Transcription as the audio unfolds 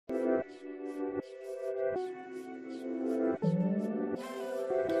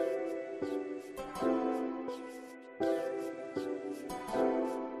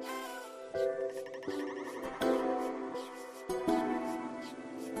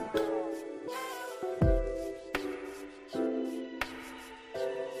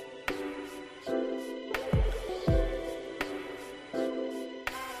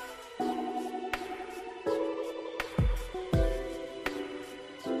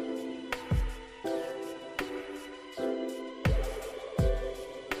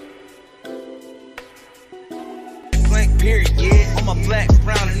period. On my black,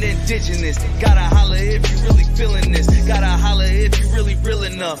 brown, and indigenous. Gotta holler if you really feeling this. Gotta holler if you really real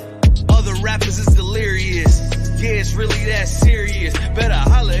enough. Other rappers is delirious. Yeah, it's really that serious. Better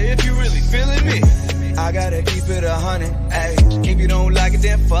holler if you really feeling me. I gotta keep it 100, ayy. If you don't like it,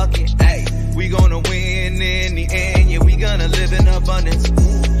 then fuck it, ayy. We gonna win in the end, yeah, we gonna live in abundance.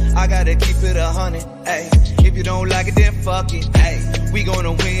 I gotta keep it 100, ayy. If you don't like it, then fuck it, ayy. We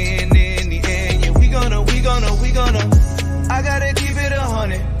gonna win in the end, yeah, we gonna. I gotta keep it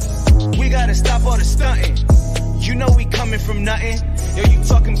 100. We gotta stop all the stunting. You know we coming from nothing. Yo, you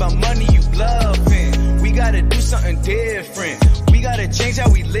talking about money, you bluffing. We gotta do something different. We gotta change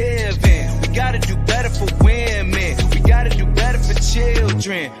how we live in. We gotta do better for women. We gotta do better for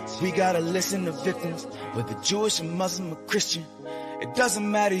children. We gotta listen to victims, whether Jewish or Muslim or Christian. It doesn't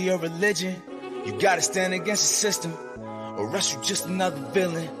matter your religion. You gotta stand against the system, or else you just another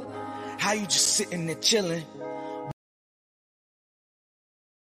villain. How you just sitting there chilling?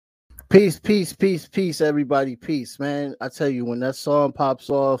 Peace, everybody. Peace, man. I tell you, when that song pops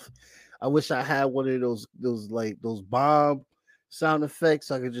off, I wish I had one of those bomb sound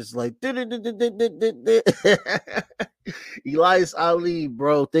effects. I could just like Elias Ali,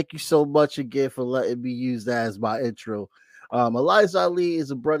 bro. Thank you so much again for letting me use that as my intro. Elias Ali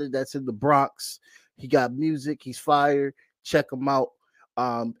is a brother that's in the Bronx. He got music, he's fire. Check him out.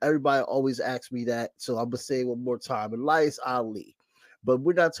 Everybody always asks me that, so I'm gonna say it one more time. Elias Ali. But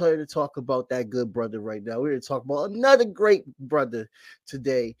we're not trying to talk about that good brother right now. We're going to talk about another great brother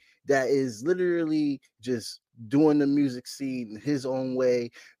today that is literally just doing the music scene his own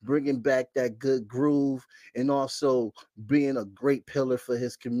way, bringing back that good groove, and also being a great pillar for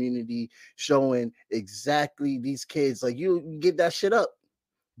his community, showing exactly these kids, like, you give that shit up.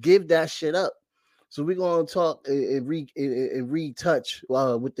 Give that shit up. So we're going to talk and retouch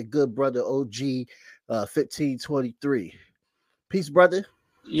with the good brother OG 1523. Peace, brother.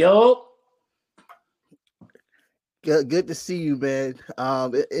 Yo. Good to see you, man.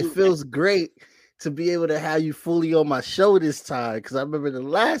 It feels great to be able to have you fully on my show this time, because I remember the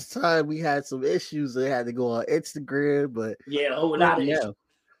last time we had some issues. They had to go on Instagram, but yeah, oh, that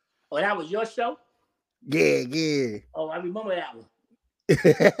was your show? Yeah. Oh, I remember that one.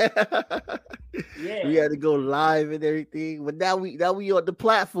 Yeah, we had to go live and everything, but now we on the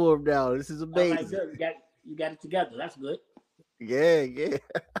platform now. This is amazing. Right, good. You got it together. That's good. Yeah.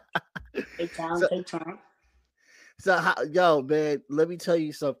 Take time. So, yo, man, let me tell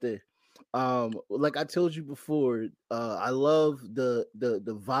you something. Like I told you before, I love the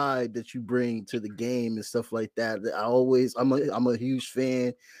vibe that you bring to the game and stuff like that. I'm a huge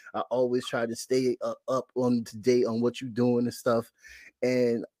fan. I always try to stay up on to date on what you're doing and stuff.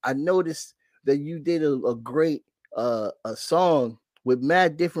 And I noticed that you did a great a song with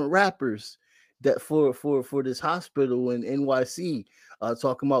mad different rappers that for this hospital in NYC,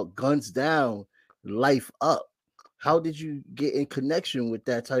 talking about guns down, life up. How did you get in connection with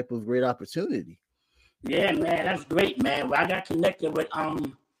that type of great opportunity? Yeah, man, that's great, man. Well, I got connected with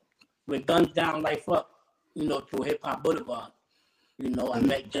Guns Down, Life Up, through Hip Hop Boulevard. I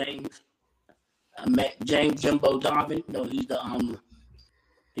met James Jimbo Donovan.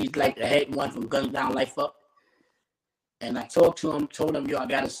 He's like the head one from Guns Down, Life Up. And I talked to him, told him, I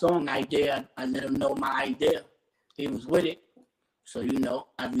got a song idea. I let him know my idea. He was with it. So,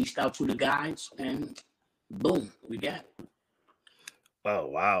 I reached out to the guys and boom, we got it. Oh,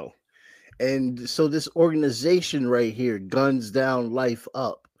 wow. And so this organization right here, Guns Down, Life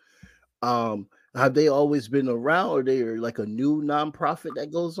Up, have they always been around, or they are like a new nonprofit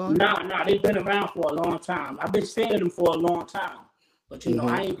that goes on? No, they've been around for a long time. I've been seeing them for a long time. But,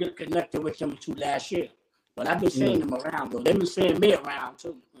 I ain't get connected with them until last year. But I've been seeing them around, though. They've been seeing me around,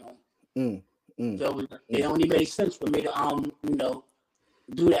 too. So it only made sense for me to,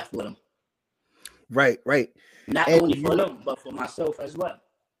 do that for them. Right. Not only for them, but for myself as well.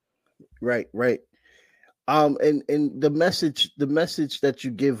 Right. And the message that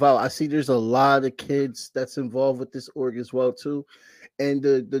you give out, I see there's a lot of kids that's involved with this org as well, too. And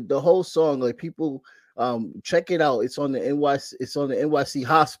the whole song, like, people check it out. It's on the NYC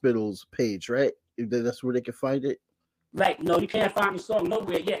Hospitals page, right? That's where they can find it. Right. No, you can't find the song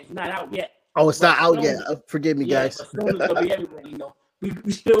nowhere yet. It's not out yet. Oh, it's not out yet. Forgive me, guys. As soon as it'll be everywhere,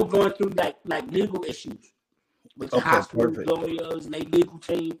 we still going through like legal issues with the hospital lawyers and their legal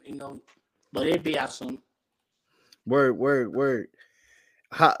team, but it'll be out soon. Word.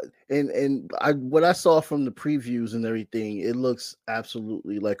 How and I what I saw from the previews and everything, it looks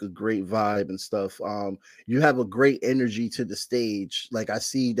absolutely like a great vibe and stuff. You have a great energy to the stage. Like I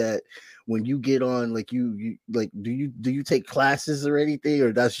see that when you get on, like you like do you take classes or anything,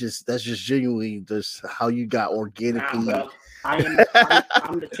 or that's just genuinely just how you got organically. Nah, bro.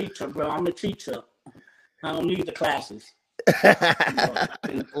 I'm the teacher, bro. I'm the teacher. I don't need the classes.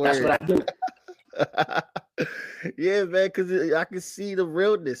 That's what I do. Yeah, man, because I can see the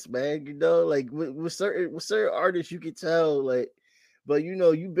realness, man. You know, like with certain artists, you can tell, like, but you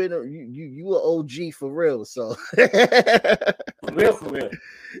know, you've been you an OG for real, so For real.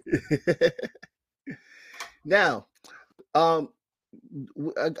 Now, I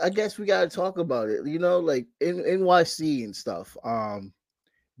guess we got to talk about it. You know, like in NYC and stuff.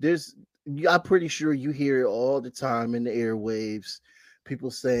 There's I'm pretty sure you hear it all the time in the airwaves.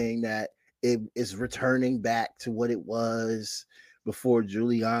 People saying that it is returning back to what it was before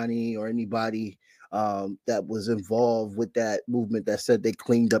Giuliani or anybody that was involved with that movement that said they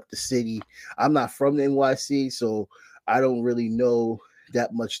cleaned up the city. I'm not from the NYC, so I don't really know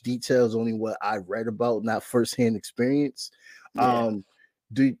that much details, only what I read about, not firsthand experience. Yeah.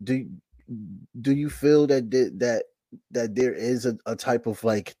 Do you feel that there is a type of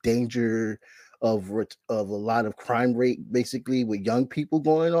like danger of a lot of crime rate basically with young people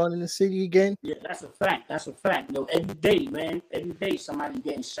going on in the city again? Yeah, that's a fact. That's a fact. You know, every day, man, every day somebody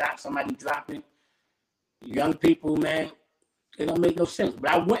getting shot, somebody dropping. Young people, man, it don't make no sense.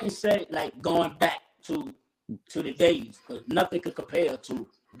 But I wouldn't say like going back to the days, because nothing could compare to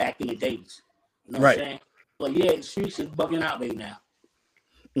back in the days. You know what I'm saying? But yeah, the streets is bugging out right now.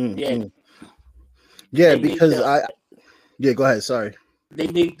 Mm-hmm. Yeah, because go ahead. Sorry. They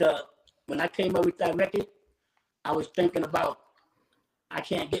need when I came up with that record, I was thinking about I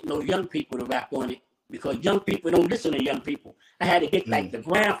can't get no young people to rap on it because young people don't listen to young people. I had to get like the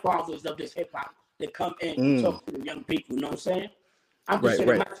grandfathers of this hip hop that come in and talk to the young people. You know what I'm saying? I'm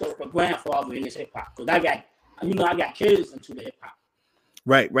considering myself a grandfather in this hip hop because I got kids into the hip hop.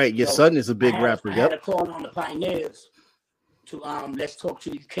 Right. Your son is a big rapper. I had to call on the pioneers to let's talk to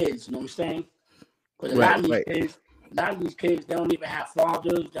these kids. You know what I'm saying? Because a lot of these kids, they don't even have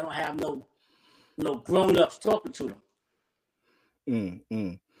fathers. They don't have no grown-ups talking to them.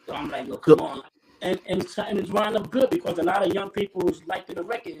 So I'm like, come on. And it's running up good because a lot of young people is liking the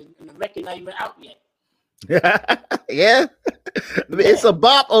record, and the record not even out yet. Yeah. It's a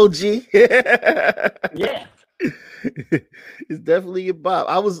bop, OG. Yeah. It's definitely a bop.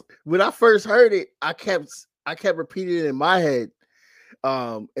 When I first heard it, I kept repeating it in my head.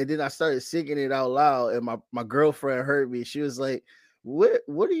 And then I started singing it out loud, and my girlfriend heard me. She was like, what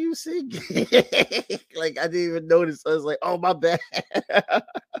are you singing? Like I didn't even notice. I was like, oh, my bad.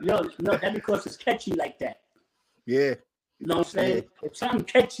 No, that's because it's catchy like that. Yeah. You know what I'm saying? Yeah. If something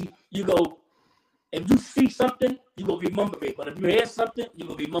catchy, you go, if you see something, you go remember it. But if you hear something, you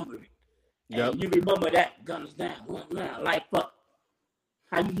go remember it. And you remember that, guns down, life up.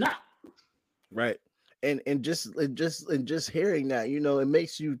 How you not? Right. And just hearing that, you know, it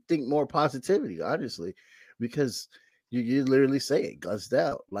makes you think more positivity, honestly, because you literally say it, guns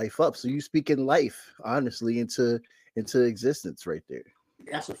down, life up. So you speak in life, honestly, into existence right there.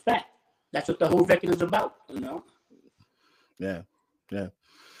 That's a fact. That's what the whole record is about, you know. Yeah.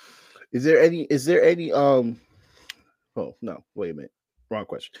 Is there any oh no, wait a minute. Wrong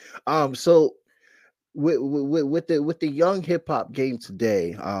question. So with the young hip hop game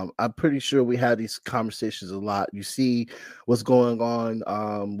today, I'm pretty sure we have these conversations a lot. You see what's going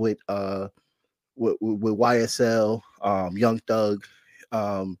on with YSL, Young Thug,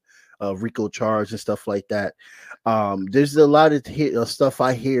 Rico Charge and stuff like that. There's a lot of stuff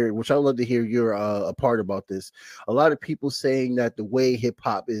I hear, which I love to hear your a part about this. A lot of people saying that the way hip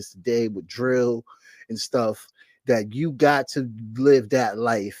hop is today with drill and stuff, that you got to live that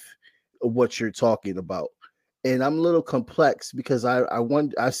life of what you're talking about. And I'm a little complex because I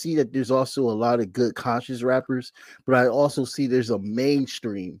see that there's also a lot of good conscious rappers, but I also see there's a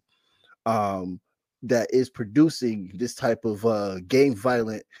mainstream that is producing this type of gang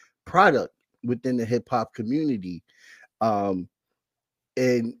violent product within the hip hop community. And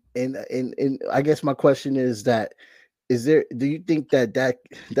I guess my question is that do you think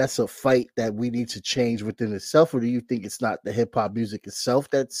that's a fight that we need to change within itself, or do you think it's not the hip hop music itself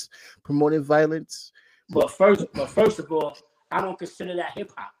that's promoting violence? But first of all, I don't consider that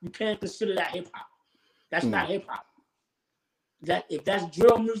hip hop. You can't consider that hip hop. That's not hip hop. If that's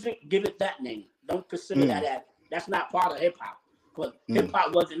drill music, give it that name. Don't consider that. That's not part of hip hop. But hip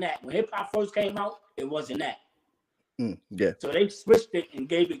hop wasn't that. When hip hop first came out, it wasn't that. Yeah. So they switched it and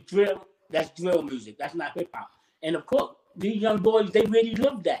gave it drill. That's drill music. That's not hip hop. And of course, these young boys, they really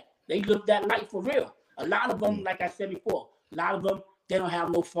live that. They live that life for real. A lot of them, like I said before, a lot of them, they don't have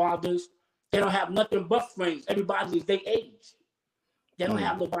no fathers. They don't have nothing but friends. Everybody is their age. They don't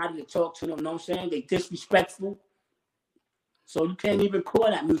have nobody to talk to them, you know what I'm saying? They disrespectful. So you can't even call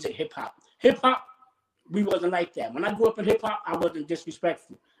that music hip-hop. Hip-hop, we wasn't like that. When I grew up in hip-hop, I wasn't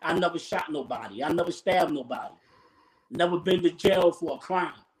disrespectful. I never shot nobody. I never stabbed nobody. Never been to jail for a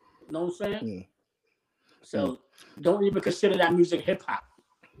crime. You know what I'm saying? So don't even consider that music hip-hop.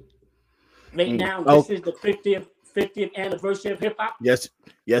 Right now, this is the 50th anniversary of hip-hop. Yes,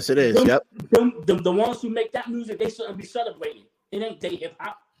 it is. The ones who make that music, they shouldn't be celebrating. It ain't their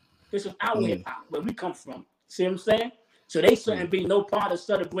hip-hop. This is our hip-hop, where we come from. See what I'm saying? So they shouldn't be no part of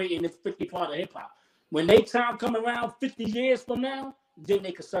celebrating this 50 part of hip-hop. When they time come around 50 years from now, then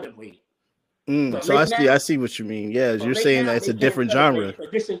they can celebrate it. So I see what you mean. Yeah, you're saying that it's a different genre.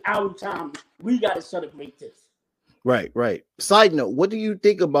 This is our time. We got to celebrate this. Right. Side note, what do you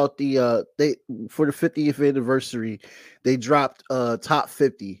think about the for the 50th anniversary, they dropped top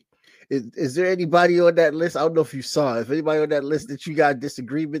 50. Is there anybody on that list? I don't know if you saw it. If anybody on that list that you got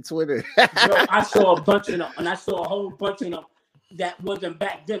disagreements with her? Bro, I saw a bunch of them, and I saw a whole bunch of them that wasn't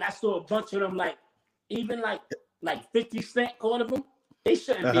back then. I saw a bunch of them like 50 Cent, all of them. They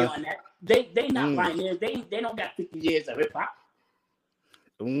shouldn't be on that. They not pioneers. They don't got 50 years of hip hop.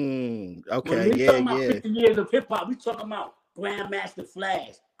 Okay. When we talking about 50 years of hip hop, we talking about Grandmaster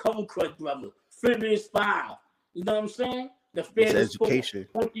Flash, Cold Crush Brother, Furious 5. You know what I'm saying? The Fearless Education.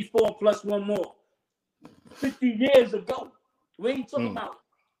 24 plus one more. 50 years ago. We ain't talking about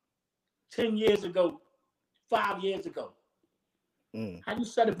 10 years ago, 5 years ago. How you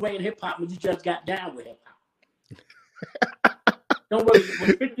celebrating hip hop when you just got down with hip hop? Don't worry,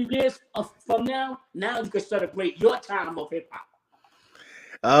 when 50 years from now you can celebrate your time of hip hop.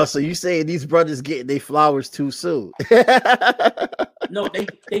 Oh, so you saying these brothers getting their flowers too soon? No, they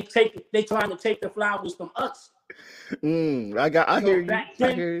trying to take the flowers from us. I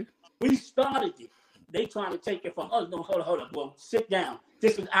hear you. We started it. They trying to take it from us. No, hold up, bro. Sit down.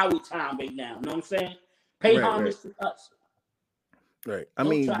 This is our time right now. You know what I'm saying? Pay homage to us. Right. I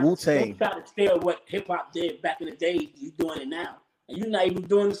mean, Wu-Tang. Don't try to steal what hip hop did back in the day. You doing it now, and you're not even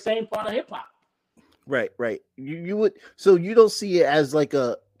doing the same part of hip hop. Right. You would, so you don't see it as like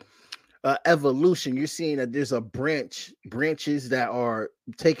a evolution. You're seeing that there's branches that are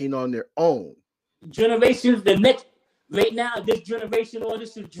taking on their own generations. The next right now, this generation, or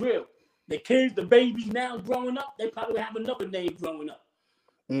this is drill. The kids, the babies now growing up, they probably have another name growing up.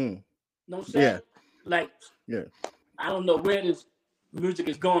 You know what I'm saying? I don't know where this music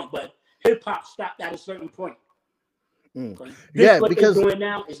is going, but hip hop stopped at a certain point. What they're doing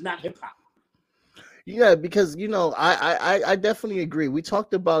now is not hip hop. Yeah, because I definitely agree. We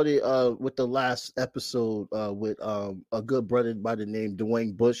talked about it with the last episode with a good brother by the name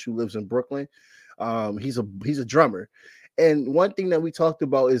Dwayne Bush, who lives in Brooklyn. He's a drummer. And one thing that we talked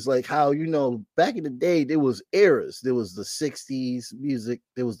about is like how, back in the day, there was eras. There was the 60s music,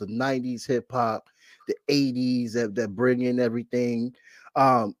 there was the 90s hip hop, the 80s that bring in everything.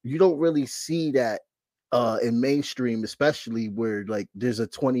 You don't really see that in mainstream, especially where like there's a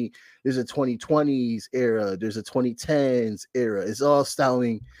 2020s era, there's a 2010s era. It's all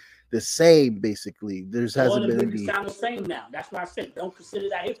sounding the same basically. Hasn't been any. Sound the same now. That's why I said don't consider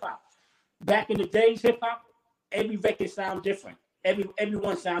that hip hop. Back in the days, hip hop, every record sound different.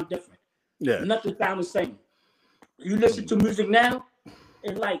 Everyone sound different. Yeah, nothing sound the same. You listen to music now,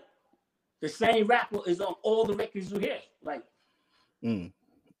 it's like the same rapper is on all the records you hear. Like,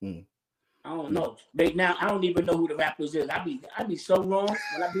 I don't know. Right now, I don't even know who the rappers is. I be so wrong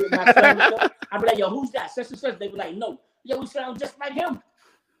when I be with my friends. I be like, yo, who's that? Such and such. They be like, no, yo, we sound just like him.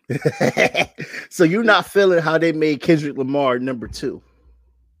 So you're not feeling how they made Kendrick Lamar number 2?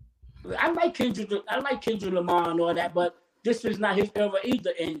 I like Kendrick Lamar and all that, but this is not his era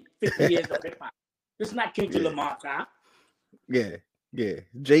either in 50 years of hip hop. This is not Kendrick Lamar time. Yeah.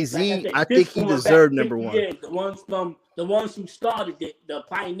 Jay-Z, I think he deserved number 1. Years, the ones who started it, the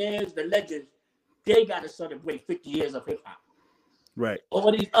pioneers, the legends, they got to celebrate 50 years of hip hop. Right.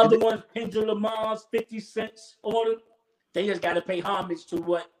 All these other ones, Kendrick Lamar's, 50 Cents, all of them, they just got to pay homage to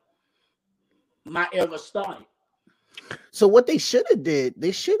what my era started. So what they should have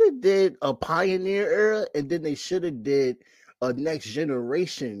did a pioneer era, and then they should have did a next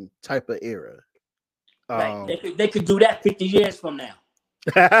generation type of era. Right. They could do that 50 years from now.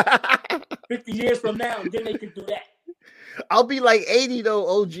 50 years from now, and then they could do that. I'll be like 80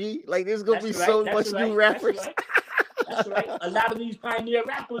 though, OG. Like there's gonna be so much new rappers. That's right. A lot of these pioneer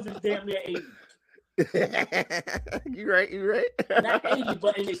rappers is damn near 80. You're right. Not 80,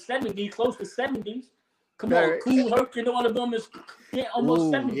 but in the 70s, close to 70s. Come on, Kool Herc and all of them is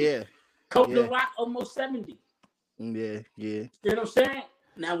almost 70. Yeah. Coke the Rock almost 70. Yeah. You know what I'm saying?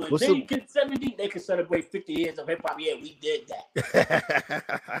 Now, when they get 70, they can celebrate 50 years of hip hop. Yeah, we did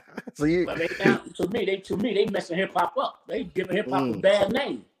that. So you, but to me, they messing hip hop up. They giving hip hop a bad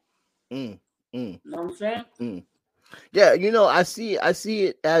name. You know what I'm saying? Yeah, I see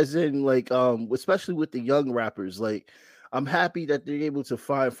it as in like, especially with the young rappers. Like, I'm happy that they're able to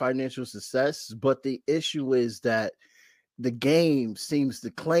find financial success, but the issue is that the game seems to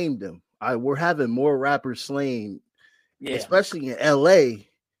claim them. We're having more rappers slain. Yeah. Especially in LA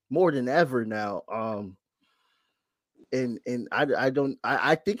more than ever now. And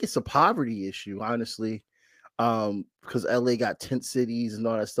I think it's a poverty issue, honestly. Because LA got tent cities and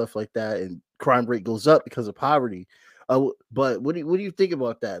all that stuff like that, and crime rate goes up because of poverty. But what do you think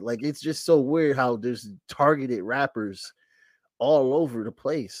about that? Like, it's just so weird how there's targeted rappers all over the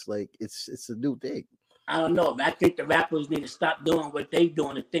place. Like, it's a new thing. I don't know. I think the rappers need to stop doing what they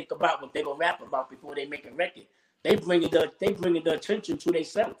doing and think about what they gonna rap about before they make a record. They bringing the attention to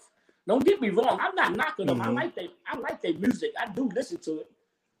themselves. Don't get me wrong. I'm not knocking them. I like their music. I do listen to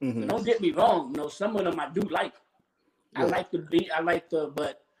it. Don't get me wrong. Some of them I do like. Yeah. I like the beat.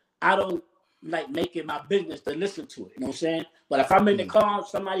 But I don't like making my business to listen to it. You know what I'm saying? But if I'm in the car,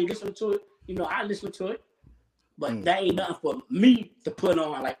 somebody listen to it. I listen to it. But that ain't nothing for me to put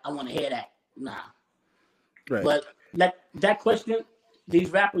on. Like, I want to hear that. Nah. Right. But that question,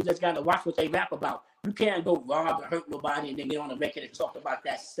 these rappers just got to watch what they rap about. You can't go rob or hurt nobody and then get on the record and talk about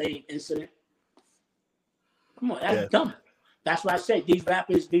that same incident. Come on, that's dumb. That's why I say these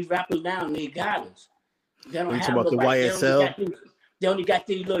rappers now need guidance. They don't have about nobody. The YSL. They only got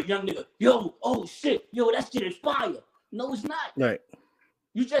these little young niggas. Yo, oh shit, yo, that shit is fire. No, it's not. Right.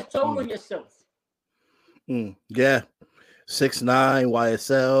 You just told on yourself. Yeah. 6ix9ine,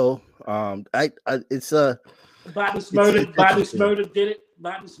 YSL. It's Bobby Shmurda did it.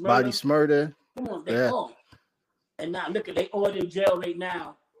 Bobby Shmurda. Come on, they all. And now look at they all in jail right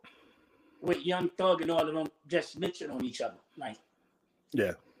now with Young Thug and all of them just snitching on each other. Like,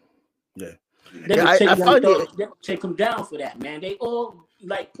 yeah. They take him down for that, man. They all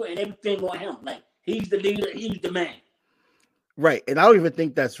like putting everything on him. Like, he's the leader, he's the man. Right, and I don't even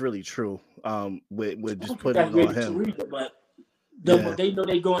think that's really true. With just putting it on him. Either, but they know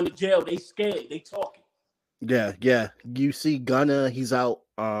they going to jail. They scared. They talking. Yeah. You see, Gunna, he's out.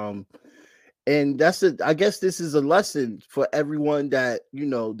 And that's it. I guess this is a lesson for everyone that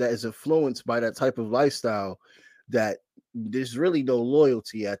that is influenced by that type of lifestyle. That there's really no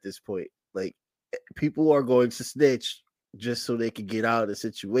loyalty at this point. Like, people are going to snitch just so they can get out of the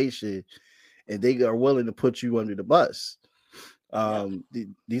situation, and they are willing to put you under the bus.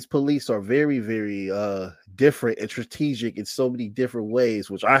 These police are very, very different and strategic in so many different ways,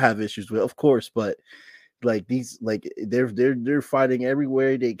 which I have issues with, of course, but they're fighting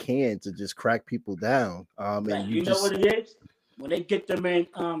everywhere they can to just crack people down. And you know what it is? When they get them in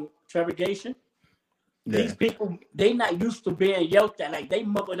interrogation, these people, they not used to being yelled at. Like, they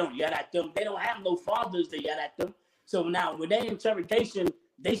mother don't yell at them. They don't have no fathers to yell at them. So now when they in interrogation,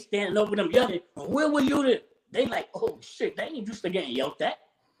 they standing over them yelling, "Where were you then?" They like, oh shit, they ain't used to getting yelled at.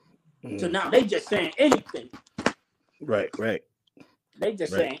 So now they just saying anything. Right. They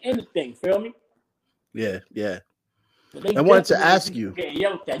just saying anything, feel me? Yeah. I wanted to ask you. Getting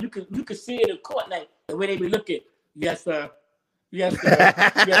yelled at. You could see it in court, like the way they be looking. Yes, sir. Yes,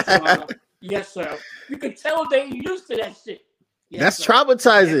 sir. Yes, sir. You can tell they used to that shit. Yes, that's sir.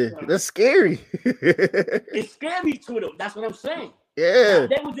 Traumatizing. Yes, that's scary. It's scary to them. That's what I'm saying. Yeah. Now,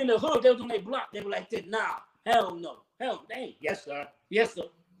 they was in the hood. They was on their block. They were like this. Nah, hell no. Hell, they ain't. Yes, sir. Yes, sir.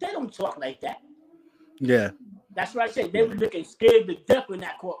 They don't talk like that. Yeah. That's what I said. They were looking scared to death in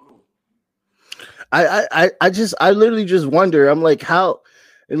that courtroom. I literally just wonder. I'm like, how,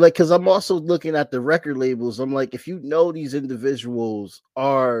 like, because I'm also looking at the record labels. I'm like, if these individuals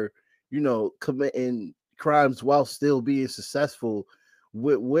are, committing crimes while still being successful,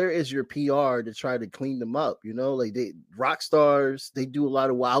 where is your PR to try to clean them up? Like, they rock stars, they do a lot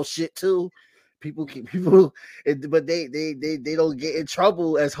of wild shit too. But they don't get in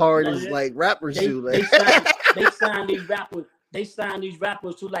trouble as hard as like rappers do. Like, they sign these rappers. They sign these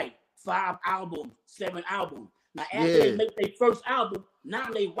rappers to like 5 albums, 7 albums. Now after they make their first album, now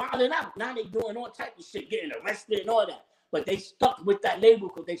they wilding out. Now they doing all type of shit, getting arrested and all that. But they stuck with that label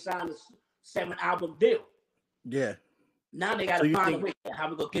because they signed a 7 album deal. Yeah. Now they gotta find a way how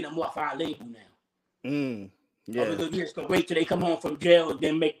we gonna get them off our label now. Yeah. Or we just gonna wait till they come home from jail and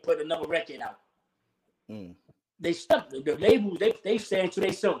then put another record out. They stuck with the labels. They saying to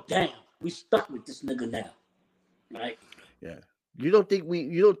themselves, "Damn, we stuck with this nigga now." Right? Yeah. You don't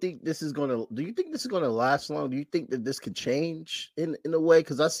think this is gonna? Do you think this is gonna last long? Do you think that this could change in a way?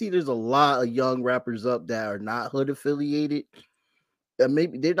 Because I see there's a lot of young rappers up that are not hood affiliated, and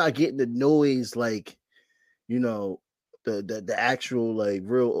maybe they're not getting the noise like, the actual like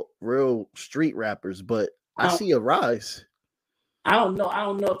real street rappers. But I see a rise. I don't know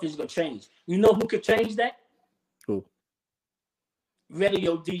if it's gonna change. You know who could change that? Who?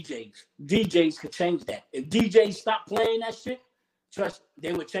 Radio DJs. DJs could change that. If DJs stop playing that shit, trust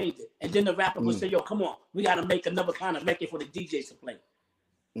they would change it. And then the rapper would say, yo, come on, we got to make another kind of record for the DJs to play.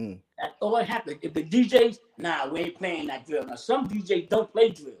 That's all it happened. If the DJs, we ain't playing that drill. Now, some DJs don't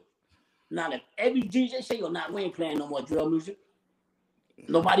play drill. Now, if every DJ say, yo, we ain't playing no more drill music,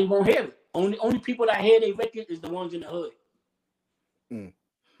 nobody won't hear it. Only people that hear their record is the ones in the hood.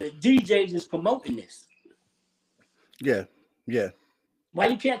 The DJs is promoting this. Yeah. Why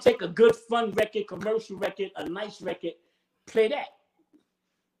you can't take a good, fun record, commercial record, a nice record, play that?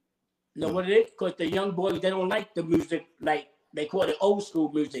 You know what it is? Because the young boys, they don't like the music, like they call it old school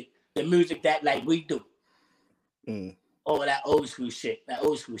music, the music that like we do. All that old school shit.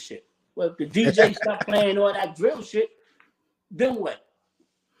 Well, if the DJ stop playing all that drill shit, then what?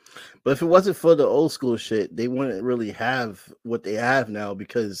 But if it wasn't for the old school shit, they wouldn't really have what they have now,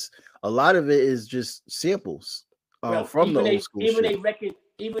 because a lot of it is just samples from the old school shit.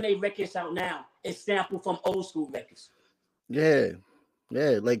 Even they records out now, it's sampled from old school records. Yeah,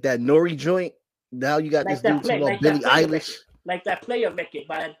 like that Nori joint. Now you got like this dude talking about Billie Eilish. Like that Player record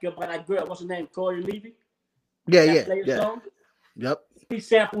by that girl. What's her name? Tori Levy. Yeah. Song. Yep. She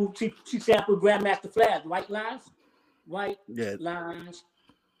sampled Grandmaster Flash. White lines.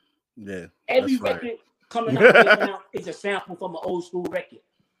 Yeah. Every record coming out right now is a sample from an old school record.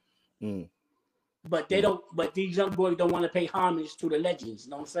 But they don't. But these young boys don't want to pay homage to the legends.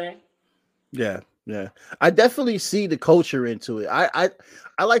 You know what I'm saying? Yeah. I definitely see the culture into it. I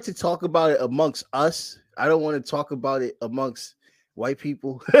like to talk about it amongst us. I don't want to talk about it amongst white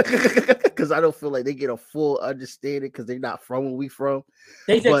people because I don't feel like they get a full understanding because they're not from where we from.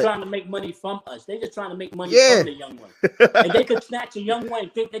 They just trying to make money from us. They just trying to make money from the young one. And they could snatch a young one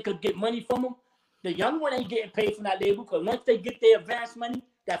and think they could get money from them. The young one ain't getting paid from that label because once they get their advance money,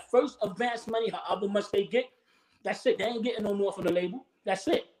 that first advance money, however much they get, that's it. They ain't getting no more from the label. That's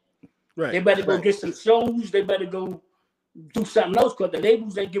it. Right. They better go get some shows. They better go do something else because the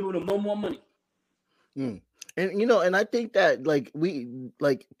labels ain't giving them no more money. And and I think that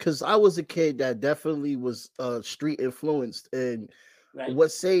because I was a kid that definitely was street influenced, and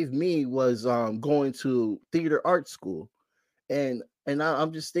what saved me was going to theater art school, and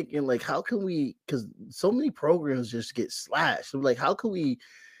I'm just thinking like, how can we? Because so many programs just get slashed. I'm like, how can we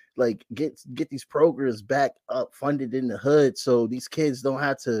like get these programs back up funded in the hood so these kids don't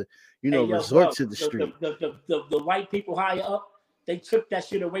have to resort to the street? The white people higher up, they took that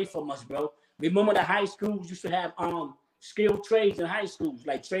shit away from us, bro. Remember the high schools used to have skilled trades in high schools,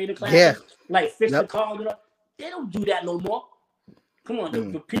 like trader classes, like fixing cars. They don't do that no more. Come on,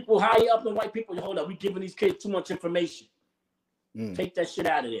 the people higher up, the white people, hold up, we giving these kids too much information. Take that shit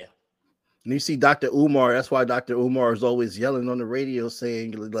out of there. And you see Dr. Umar, that's why Dr. Umar is always yelling on the radio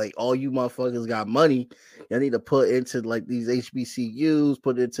saying, like, all you motherfuckers got money, you need to put into like these HBCUs,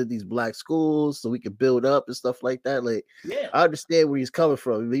 put into these black schools so we can build up and stuff like that. Like, I understand where he's coming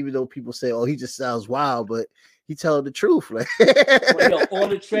from, even though people say, oh, he just sounds wild, but he telling the truth. Like, all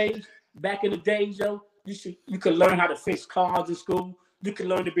the trades back in the days, you could learn how to fix cars in school. You can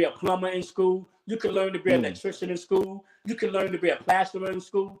learn to be a plumber in school. You can learn to be an electrician in school. You can learn to be a plasterer in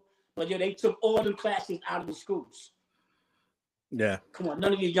school. But they took all the classes out of the schools. Yeah. Come on,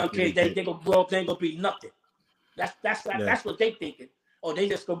 none of these young kids, they gonna grow up, they ain't gonna be nothing. That's what they thinking. Oh, they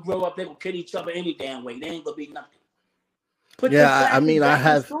just gonna grow up, they gonna kill each other any damn way. They ain't gonna be nothing.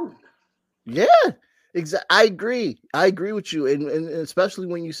 I agree with you, and especially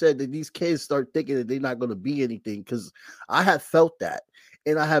when you said that these kids start thinking that they're not going to be anything, because I have felt that,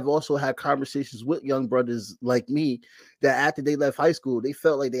 and I have also had conversations with young brothers like me that after they left high school, they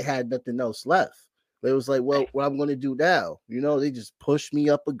felt like they had nothing else left. They was like, well, what I'm going to do now? They just pushed me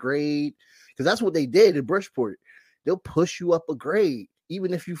up a grade, because that's what they did in Bridgeport. They'll push you up a grade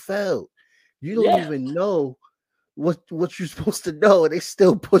even if you failed. You don't even know what you're supposed to know, and they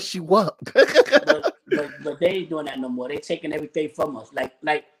still push you up. but they ain't doing that no more. They taking everything from us.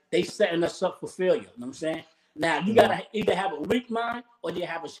 Like they setting us up for failure. You know what I'm saying? Now you gotta either have a weak mind or you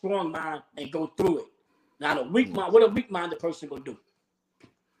have a strong mind and go through it. Now the weak mind, what a weak minded person gonna do?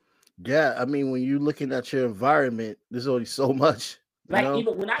 Yeah, I mean, when you're looking at your environment, there's only so much.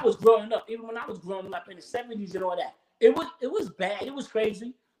 Even when I was growing up in the 70s and all that, it was bad, it was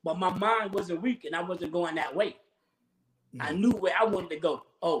crazy, but my mind wasn't weak and I wasn't going that way. I knew where I wanted to go.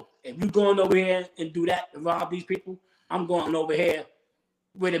 Oh, if you going over here and do that and rob these people, I'm going over here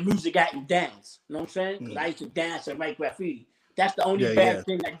where the music at and dance. You know what I'm saying? Because I used to dance and write graffiti. That's the only bad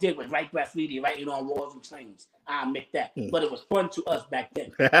thing I did was write graffiti, write it on walls and trains. I admit that. But it was fun to us back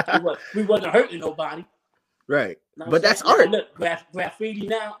then. we wasn't hurting nobody. Right. You know but that's art. Look, graffiti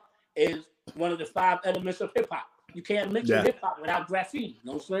now is one of the 5 elements of hip-hop. You can't mention hip-hop without graffiti. You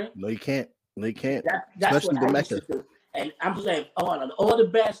know what I'm saying? No, you can't. No, you can't. That's especially what the I used to do. And I'm just saying, all the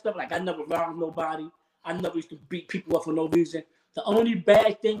bad stuff, like I never robbed nobody. I never used to beat people up for no reason. The only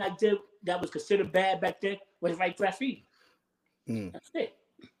bad thing I did that was considered bad back then was write graffiti. That's it.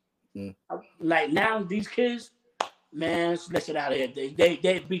 Like now, these kids, man, let's get out of here.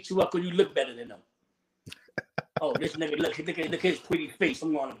 They beat you up because you look better than them. Oh, this nigga, look at his pretty face.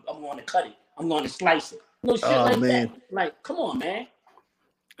 I'm going to cut it. I'm going to slice it. No shit that. Like, come on, man.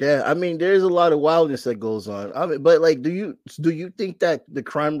 Yeah, I mean, there's a lot of wildness that goes on. I mean, but like, do you think that the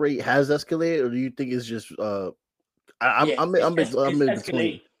crime rate has escalated, or do you think it's just I'm in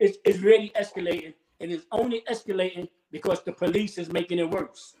between? It's really escalating, and it's only escalating because the police is making it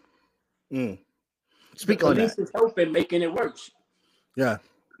worse. Speak on that. The police is helping making it worse. Yeah.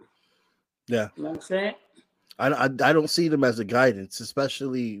 You know what I'm saying? I don't see them as a guidance,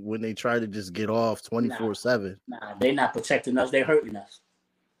 especially when they try to just get off 24/7. Nah, they're not protecting us. They're hurting us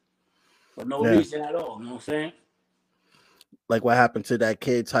for no reason at all. You know what I'm saying? Like what happened to that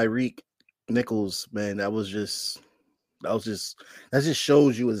kid Tyreek Nichols, man. That just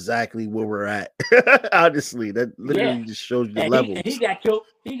shows you exactly where we're at. Honestly, that literally just shows you the levels. He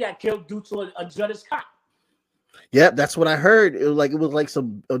got killed due to a jealous cop. Yeah, that's what I heard. It was like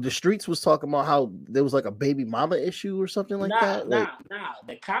some the streets was talking about how there was like a baby mama issue or something like that. Nah.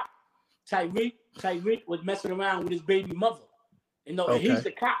 The cop, Tyreek was messing around with his baby mother. You know, and he's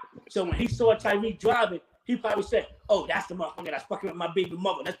the cop. So when he saw Tyreek driving, he probably said, "Oh, that's the motherfucker that's fucking with my baby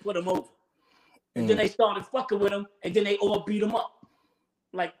mother. Let's put him over." And then they started fucking with him, and then they all beat him up.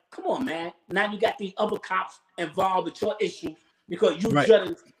 Like, come on, man. Now you got these other cops involved with your issue because you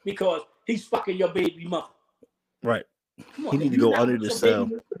jealous because he's fucking your baby mother. Right. Come on, he need to go under the cell.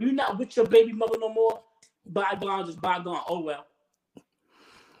 If you're not with your baby mother no more, bygones is bygone. Oh well.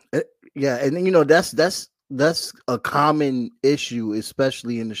 Yeah, and then that's a common issue,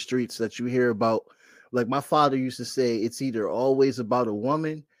 especially in the streets that you hear about. Like my father used to say, it's either always about a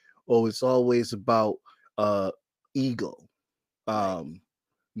woman or it's always about ego. The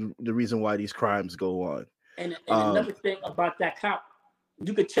reason why these crimes go on. And another thing about that cop,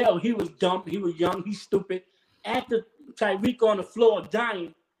 you could tell he was dumb, he was young, he's stupid. After Tyreek on the floor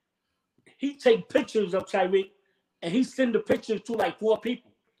dying, he take pictures of Tyreek and he send the pictures to like 4 people.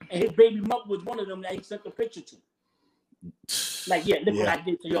 And his baby mother was one of them that he sent the picture to. Like, look what I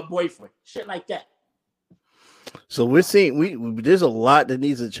did to your boyfriend. Shit like that. So we're seeing there's a lot that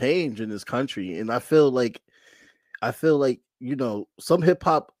needs to change in this country. And I feel like, some hip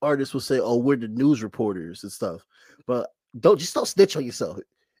hop artists will say, "Oh, we're the news reporters and stuff." But don't snitch on yourself.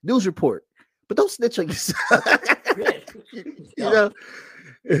 News report. But don't snitch on yourself.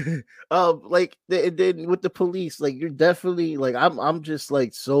 Like then with the police, like you're definitely like I'm just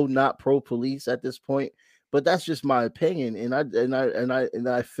like so not pro police at this point, but that's just my opinion, and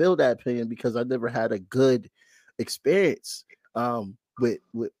I feel that opinion because I never had a good experience with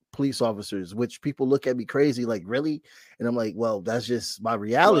police officers, which people look at me crazy, like really, and I'm like, well, that's just my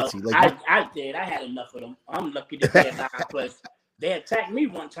reality. Well, like I had enough of them. I'm lucky to be alive, but they attacked me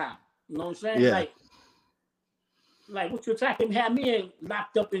one time. You know what I'm saying? Yeah. Like what you attacking? Had me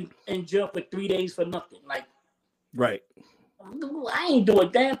locked up in jail for 3 days for nothing. Like, right. I ain't doing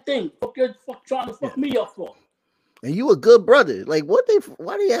a damn thing. Fuck trying to fuck me up for. And you a good brother. Like, why they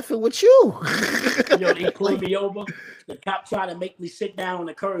effing with you? They pulled me over. The cop tried to make me sit down on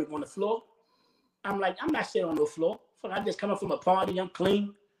the curb on the floor. I'm like, I'm not sitting on the floor. Fuck, I just come up from a party. I'm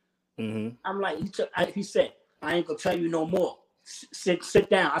clean. Mm-hmm. I'm like, he said, I ain't gonna tell you no more. Sit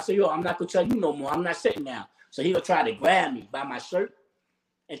down. I said, I'm not gonna tell you no more. I'm not sitting down. So he would try to grab me by my shirt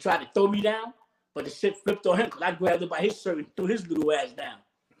and try to throw me down, but the shit flipped on him because I grabbed it by his shirt and threw his little ass down.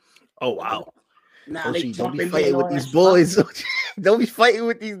 Oh wow! Now don't be fighting with these boys. Don't be fighting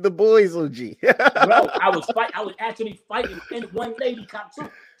with the boys, OG. Bro, I was actually fighting, and one lady cop too.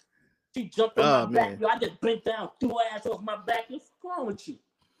 She jumped on my back. I just bent down, threw her ass off my back. What's wrong with you?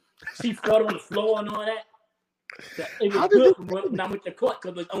 She fell on the floor and all that. It was good when I went to court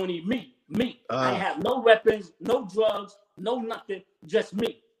because it was only me. I have no weapons, no drugs, no nothing, just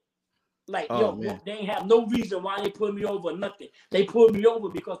me. Like, they ain't have no reason why they pulled me over or nothing. They pulled me over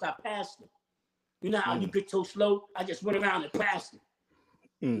because I passed them. You know how you get so slow? I just went around and passed them.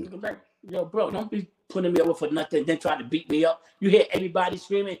 Like, yo, bro, don't be putting me over for nothing, then try to beat me up. You hear everybody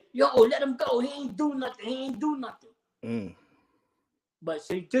screaming, yo, let him go. He ain't do nothing. He ain't do nothing. But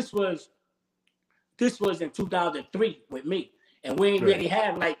see, this was in 2003 with me. And we ain't really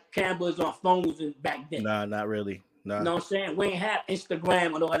have like cameras on phones and back then. Nah, not really. Nah. You know what I'm saying? We ain't have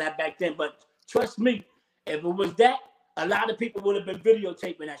Instagram and all that back then. But trust me, if it was that, a lot of people would have been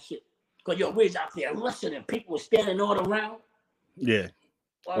videotaping that shit. Because yo, we was out there rushing and people were standing all around. Yeah.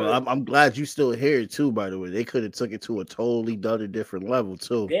 Well, I'm glad you still here too, by the way. They could have took it to a totally different level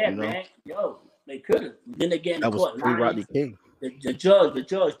too. Yeah, you know? Man. Yo, they could have. Then they get in the court. That was Rodney King. The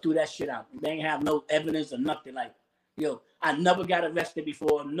judge threw that shit out. They ain't have no evidence or nothing. Like, yo, I never got arrested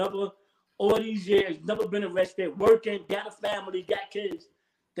before. All these years, never been arrested, working, got a family, got kids.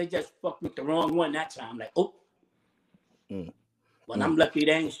 They just fucked with the wrong one that time. Like, oh. But I'm lucky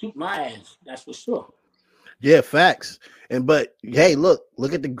they ain't shoot my ass. That's for sure. Yeah, facts. But hey, look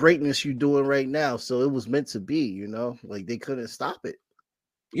at the greatness you're doing right now. So it was meant to be, you know, like they couldn't stop it.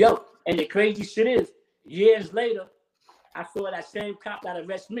 Yo, and the crazy shit is, years later, I saw that same cop that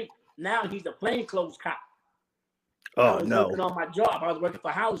arrested me. Now he's a plainclothes cop. Oh, I was working on my job. I was working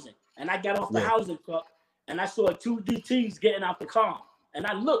for housing. And I got off the housing truck and I saw 2 DTs getting out the car. And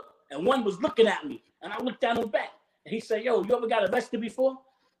I looked, and one was looking at me. And I looked down him back. And he said, yo, you ever got arrested before?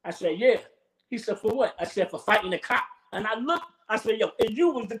 I said, yeah. He said, for what? I said, for fighting the cop. And I looked, I said, yo, and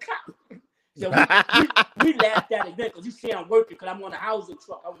you was the cop. So we laughed at it then because you see I'm working because I'm on a housing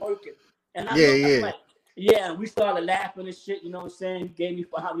truck. I'm working. And I'm like, yeah, and we started laughing and shit, you know what I'm saying? He gave me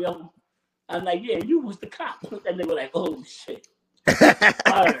 $5. I'm like, yeah, you was the cop. And they were like, oh, shit.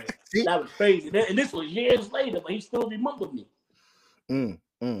 All right. That was crazy. And this was years later, but he still remembered me. You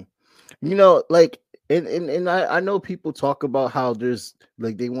know, like, and I know people talk about how there's,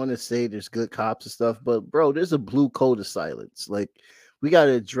 like, they want to say there's good cops and stuff, but, bro, there's a blue code of silence. Like, we got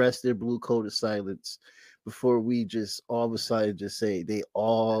to address their blue code of silence before we just all of a sudden just say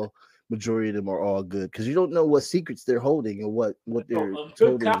majority of them are all good, because you don't know what secrets they're holding and what they're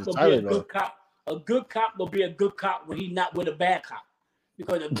holding silent on. A good cop will be a good cop when he's not with a bad cop.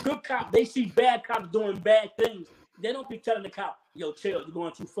 Because a good cop, they see bad cops doing bad things. They don't be telling the cop, yo, chill, you're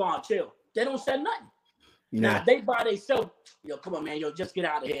going too far, chill. They don't say nothing. Yeah. Now, they by themselves, yo, come on, man, yo, just get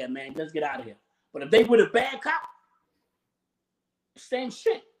out of here, man. Just get out of here. But if they with a bad cop, same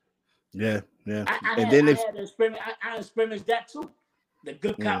shit. Yeah. I experienced that too. The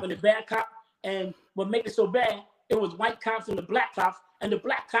good cop and the bad cop. And what make it so bad, it was white cops and the black cops, and the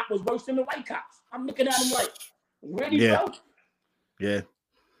black cop was worse than the white cops. I'm looking at him like, really, bro? Yeah.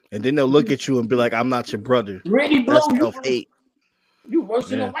 And then they'll look at you and be like, I'm not your brother. Really, bro? That's self-hate. You worse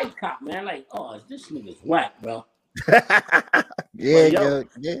than a white cop, man. Like, oh, this nigga's whack, bro. Yeah.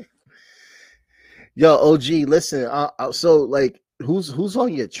 Yo, OG, listen. So, like, who's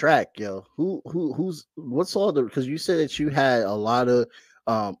on your track, yo? What's all the? Because you said that you had a lot of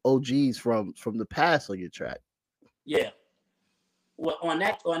OGs from the past on your track. Yeah. Well, on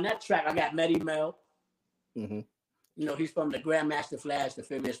that track, I got Medi Mel. You know, he's from the Grandmaster Flash, the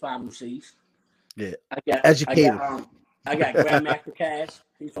Furious 5 MCs. Yeah. I got Grandmaster Cash.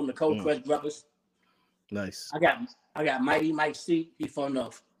 He's from the Cold Crush Brothers. Nice. I got Mighty Mike C. He's from the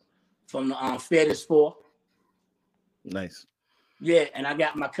Fearless 4. Nice. Yeah, and I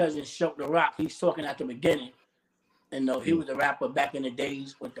got my cousin Shoke the Rock. He's talking at the beginning. And he was a rapper back in the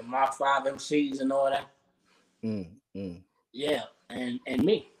days with the Mark 5 MCs and all that. Yeah, and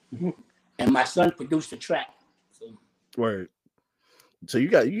me. And my son produced the track. So. Word. So you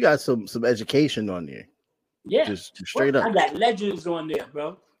got some education on there. Yeah. Just straight up. I got legends on there,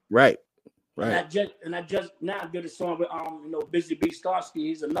 bro. Right. And I just now did a song with Busy B Starsky.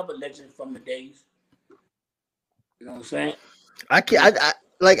 He's another legend from the days. You know what I'm saying?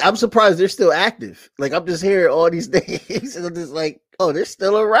 I'm surprised they're still active. Like, I'm just hearing all these names and I'm just like, oh, they're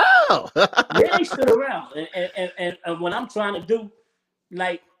still around. Yeah, they're still around. And what I'm trying to do,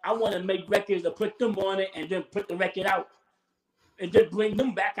 like, I want to make records to put them on it and then put the record out and then bring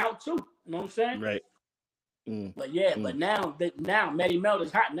them back out too. You know what I'm saying? Right. But yeah, but now Medi Mel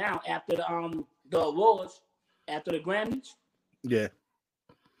is hot now after the awards, after the Grammys. Yeah.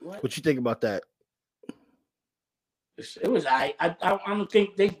 What you think about that? It was I don't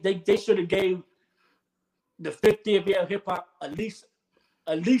think they should have gave the 50th year of hip hop at least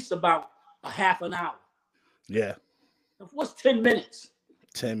about a half an hour. Yeah. What's 10 minutes?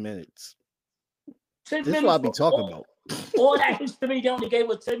 10 minutes. 10 this minutes. Is what I be talking about. All that history they only gave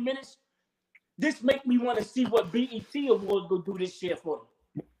us 10 minutes. This make me want to see what BET Awards go do this year for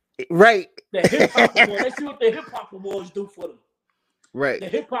them. Right. The hip hop awards. Let's see what the hip hop awards do for them. Right. The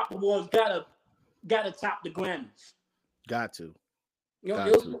hip hop awards gotta top the Grammys. Got to. You know,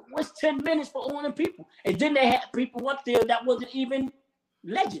 it was 10 minutes for all them people. And then they had people up there that wasn't even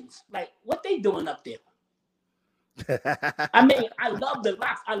legends. Like, what they doing up there? I mean, I love the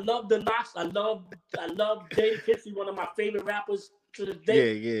Lox. I love Jada Kissy, one of my favorite rappers to this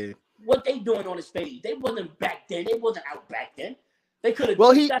day. Yeah. What they doing on the stage? They wasn't back then. They wasn't out back then. They could have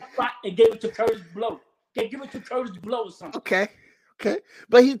took that spot and gave it to Curtis Blow. They give it to Curtis Blow or something. Okay.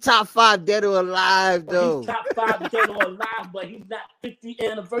 But he top 5 dead or alive, though. He's top 5 dead or alive, but he's not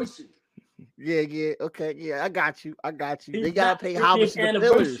 50th anniversary. Yeah. Okay. Yeah, I got you. He's they gotta pay homage to the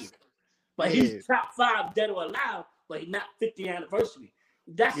pillars. But he's top 5 dead or alive, but he's not 50th anniversary.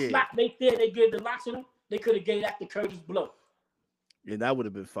 That slot they gave the Lox in him, they could have gave that to Curtis Blow. Yeah, that would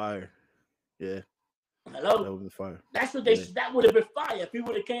have been fire. Yeah. Hello? That would have been fire. That's what that would have been fire. If he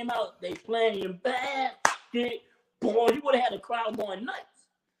would have came out, they playing him bad, boy, he would have had a crowd going nuts.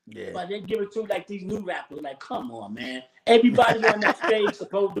 Yeah. But they give it to like these new rappers, like, come on, man. Everybody on that stage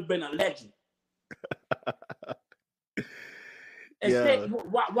supposed to have been a legend.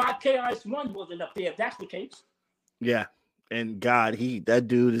 Why KRS-One wasn't up there if that's the case? Yeah. And God, that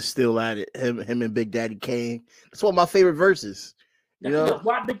dude is still at it. Him and Big Daddy Kane. That's one of my favorite verses. You know?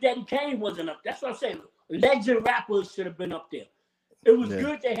 Why Big Daddy Kane wasn't up? That's what I'm saying. Legend rappers should have been up there. It was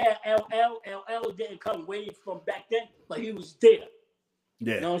good they had LL. LL didn't come way from back then, but he was there.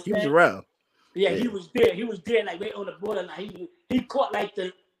 Yeah, you know what he was around. Yeah, he was there. He was there, like right on the borderline. He caught like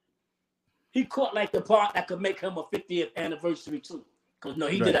the part that could make him a 50th anniversary too. Cause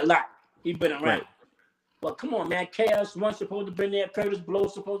he did a lot. He been around. Right. But come on, man. KRS-One supposed to have been there. Curtis Blow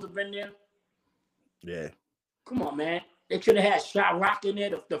supposed to have been there. Yeah. Come on, man. They could have had Sha Rock in there.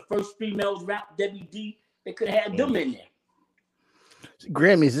 The first females rap, Debbie D. They could have had them in there.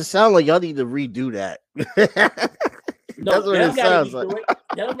 Grammys, it sounds like y'all need to redo that. That's what it sounds like.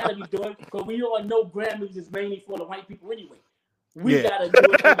 They don't gotta be doing it because we all know Grammys is mainly for the white people anyway. We gotta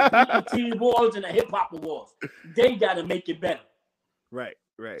do it for the BET Awards and the Hip Hop Awards. They gotta make it better. Right.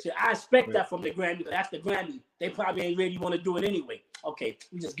 So I expect that from the Grammy. That's the Grammy. They probably ain't really want to do it anyway. Okay,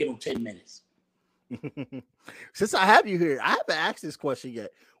 we just give them 10 minutes. Since I have you here, I haven't asked this question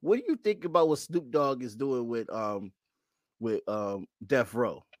yet. What do you think about what Snoop Dogg is doing with Death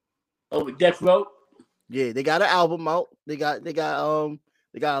Row? Oh, with Death Row? Yeah, they got an album out. They got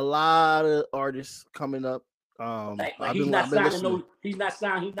a lot of artists coming up. He's not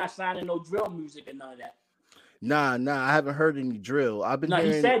signing no drill music and none of that. Nah, I haven't heard any drill. I've been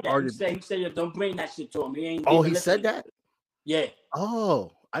hearing he said that. artists. He said don't bring that shit to him. He said that? Yeah.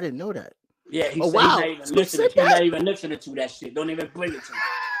 Oh, I didn't know that. Yeah, he said wow. He's not even listening to that shit. Don't even bring it to him.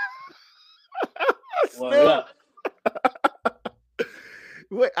 Well,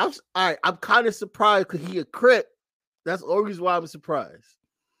 wait, I'm kind of surprised because he a Crip. That's the only reason why I'm surprised.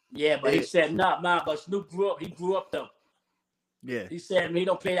 Yeah, but he said but Snoop grew up. He grew up though. Yeah. He said he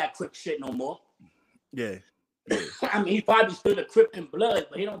don't play that Crip shit no more. Yeah. I mean, he probably still a Crip in blood,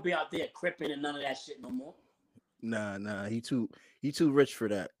 but he don't be out there cripping and none of that shit no more. Nah, he too rich for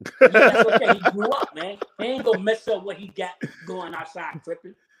that. That's okay. He grew up, man. He ain't gonna mess up what he got going outside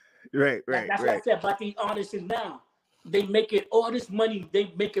cripping. Right. That's what I said about these artists now. They making all this money,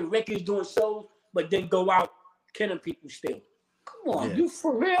 they making records, doing shows, but then go out killing people still. Come on, you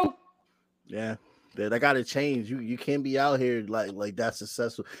for real? Yeah. That gotta change. You can't be out here like that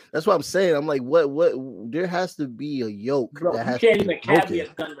successful. That's what I'm saying. I'm like, what? There has to be a yoke. Bro, you can't even carry a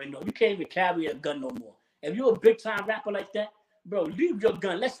gun right now. You can't even carry a gun no more. If you're a big time rapper like that, bro, leave your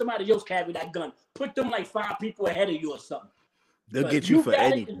gun. Let somebody else carry that gun. Put them like 5 people ahead of you or something. They'll get you for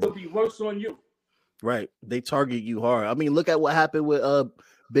anything. It'll be worse on you. Right. They target you hard. I mean, look at what happened with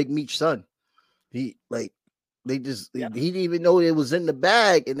Big Meech's son. He didn't even know it was in the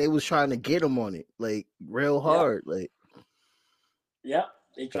bag and they was trying to get him on it like real hard. They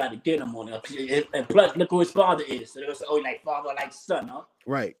tried to get him on it. And plus, look who his father is. So they was like father like son, huh?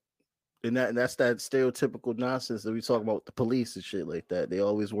 Right. And that's that stereotypical nonsense that we talk about the police and shit like that. They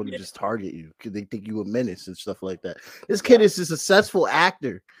always want to just target you because they think you a menace and stuff like that. This kid is a successful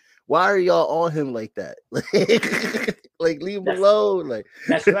actor. Why are y'all on him like that? Like leave him alone. Like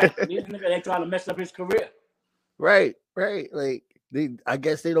that's right. They trying to mess up his career. Right. Like I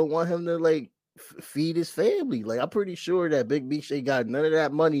guess they don't want him to like feed his family. Like I'm pretty sure that Big Meech ain't got none of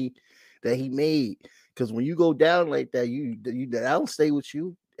that money that he made. Because when you go down like that, you I don't stay with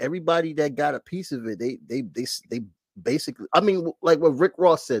you. Everybody that got a piece of it, they basically. I mean, like what Rick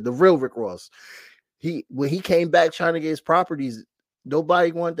Ross said, the real Rick Ross. When he came back trying to get his properties,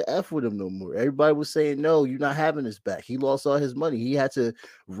 nobody wanted to F with him no more. Everybody was saying, no, you're not having this back. He lost all his money. He had to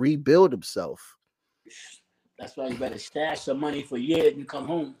rebuild himself. That's why you better stash some money for years and you come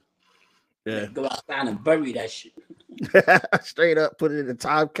home. Yeah. Go outside and bury that shit. Straight up, put it in a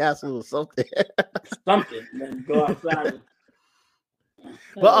time capsule or something. Something. Then go outside.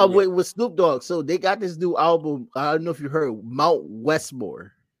 But with Snoop Dogg, so they got this new album. I don't know if you heard Mount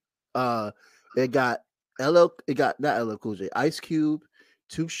Westmore. It got not LL Cool J, Ice Cube,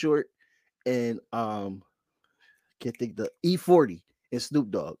 Too Short, and can't think the E40 and Snoop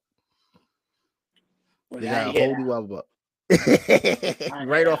Dogg. They got a whole new album up.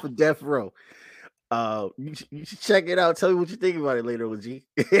 Right off of Death Row. You should check it out. Tell me what you think about it later, OG.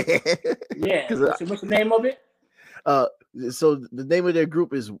 Yeah. What's the name of it? So the name of their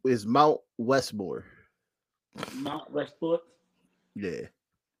group is Mount Westmore. Mount Westmore. Yeah.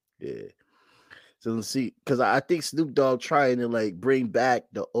 So let's see, because I think Snoop Dogg trying to like bring back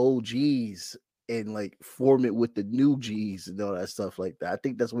the OGs and like form it with the new G's and all that stuff like that. I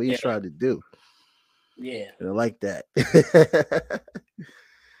think that's what he's trying to do. Yeah, and I like that.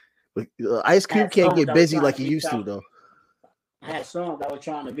 But Ice Cube can't get busy like he used to, though. I had songs I was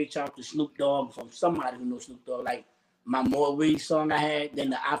trying to reach out to Snoop Dogg from somebody who knows Snoop Dogg, like my More Weed song I had, then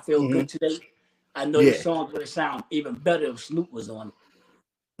the I Feel Good Today. I know the songs would sound even better if Snoop was on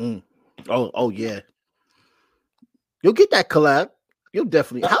it. Oh yeah. You'll get that collab. You'll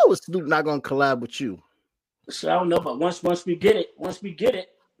definitely. How is Snoop not gonna collab with you? So I don't know, but once we get it,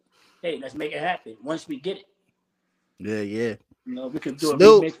 hey, let's make it happen. Once we get it. Yeah. You know, we can do a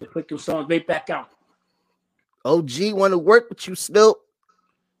remix to put them songs right back out. OG want to work with you, Snoop.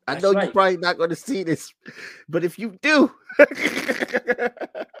 I know right. You're probably not going to see this, but if you do,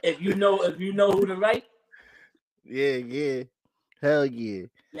 if you know who to write, yeah, hell yeah.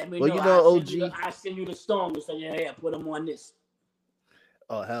 Let me know. You know, OG. I send you the song and say, yeah, put them on this.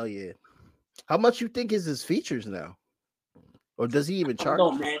 Oh hell yeah! How much you think is his features now, or does he even charge?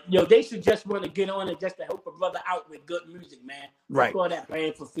 No, man. Yo, they should just want to get on it just to help a brother out with good music, man. Right. Fuck all that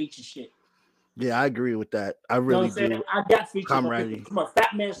paying for feature shit. Yeah, I agree with that. I really do. I got features. Come on,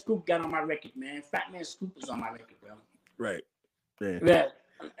 Fat Man Scoop got on my record, man. Fat Man Scoop is on my record, bro. Right. Yeah.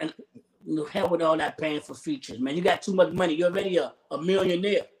 And hell with all that paying for features, man. You got too much money. You're already a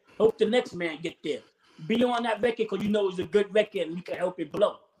millionaire. Hope the next man get there. Be on that record because you know it's a good record and you can help it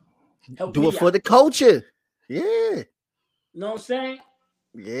blow. Do it for the culture. Yeah. You know what I'm saying?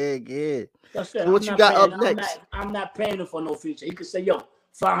 Yeah. So what you got up next? I'm not paying him for no feature. He could say, yo,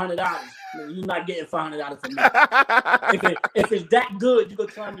 $500. You're not getting $500 from me. if it's that good, you're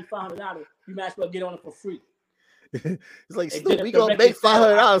gonna charge me $500. You might as well get on it for free. It's like, Snoop, we gonna make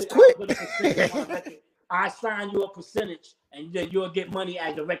 $500 quick. I sign you a percentage, and then you'll get money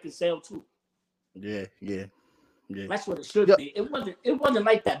as the record sale too. Yeah. That's what it should be. It wasn't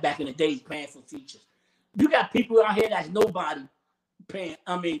like that back in the days, paying for features. You got people out here that's nobody paying.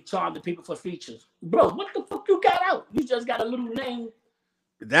 Charging people for features, bro. What the fuck you got out? You just got a little name.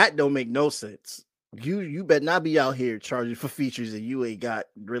 That don't make no sense. You better not be out here charging for features and you ain't got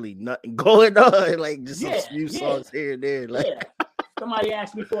really nothing going on. Like just some few songs here and there. Like somebody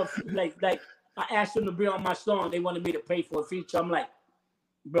asked me for like I asked them to be on my song. They wanted me to pay for a feature. I'm like,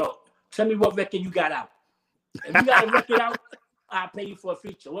 bro, tell me what record you got out. If you got a record out, I'll pay you for a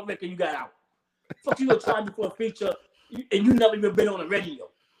feature. What record you got out? Fuck you gonna charge me for a feature and you never even been on the radio.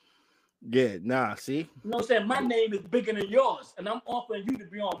 Yeah, nah, see? You know what I'm saying? My name is bigger than yours, and I'm offering you to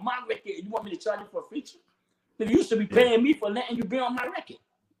be on my record, and you want me to charge you for a feature? Then you should be paying me for letting you be on my record.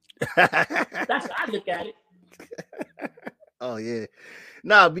 That's how I look at it. Oh, yeah.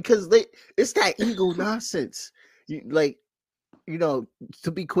 Nah, because it's that ego nonsense. To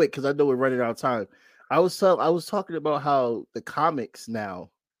be quick, because I know we're running out of time. I was talking about how the comics now,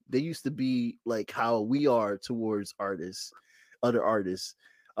 they used to be like how we are towards other artists.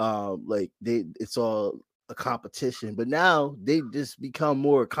 It's all a competition, but now they just become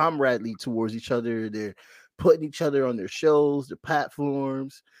more comradely towards each other. They're putting each other on their shows, their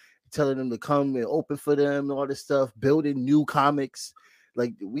platforms, telling them to come and open for them and all this stuff, building new comics.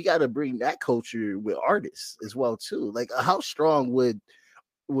 Like we got to bring that culture with artists as well too. Like how strong would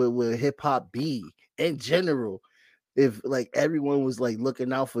hip hop be in general if like everyone was like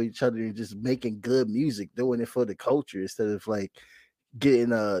looking out for each other and just making good music, doing it for the culture instead of like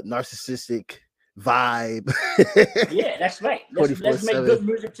getting a narcissistic vibe. Yeah, that's right. Let's make good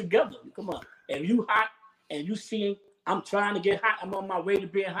music together. Come on. If you hot and you see I'm trying to get hot, I'm on my way to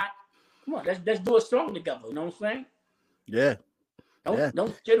being hot. Come on, let's do a song together. You know what I'm saying? Yeah.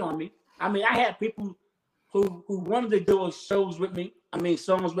 Don't shit on me. I mean, I had people who wanted to do shows with me.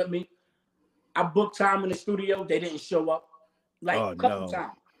 Songs with me. I booked time in the studio. They didn't show up. Like a couple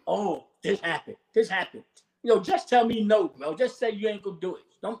times. Oh, this happened. Just tell me no, bro. Just say you ain't gonna do it.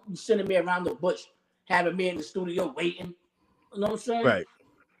 Don't be sending me around the bush, having me in the studio waiting. You know what I'm saying?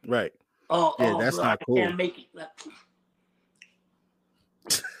 Right. Oh, that's bro, not cool. I can't make it.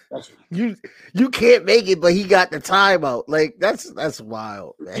 You can't make it, but he got the timeout. Like that's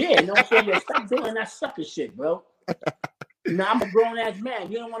wild, man. Yeah, you know what I'm saying? Stop doing that sucker shit, bro. Now I'm a grown ass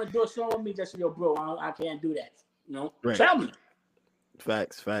man. You don't want to do a song with me, just yo, bro. I can't do that. You know, right. Tell me.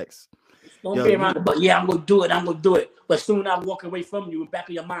 Facts. Don't be around the but yeah, I'm gonna do it. But soon I walk away from you, in the back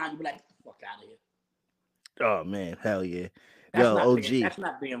of your mind, you be like, fuck out of here. Oh man, hell yeah. That's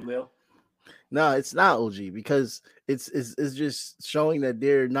not being real. No, it's not OG because it's just showing that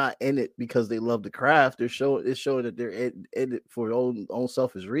they're not in it because they love the craft. It's showing that they're in it for their own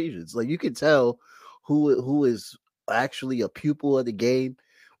selfish reasons. Like you can tell who is actually a pupil of the game,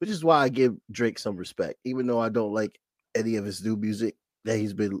 which is why I give Drake some respect, even though I don't like any of his new music that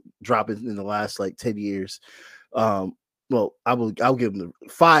he's been dropping in the last like 10 years. Well, I'll give him the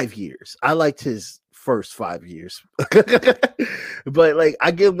 5 years. I liked his first 5 years, but like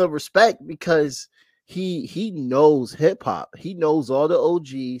I give him the respect because he knows hip hop. He knows all the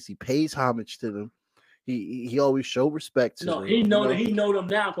OGs. He pays homage to them. He always show respect to them. He know them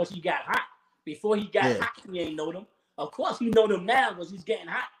now because he got hot. Before he got hot, he ain't know them. Of course, he know them now because he's getting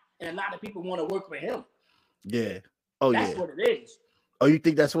hot, and a lot of people want to work with him. Yeah. That's what it is. Oh, you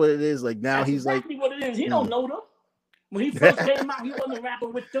think that's what it is? Like now that's he's exactly like what it is. He don't know them. When he first came out, he wasn't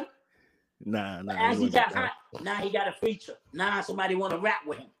rapping with them. Nah. As he got hot, now he got a feature. Now somebody want to rap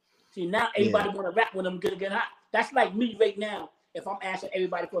with him. See, now everybody want to rap with him to get hot. That's like me right now. If I'm asking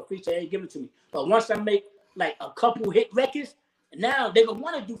everybody for a feature, they ain't give it to me. But once I make like a couple hit records, now they gonna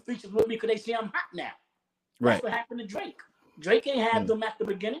want to do features with me because they see I'm hot now. That's what happened to Drake. Drake ain't have them at the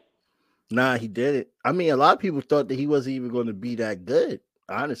beginning. Nah, he did it. I mean, a lot of people thought that he wasn't even going to be that good,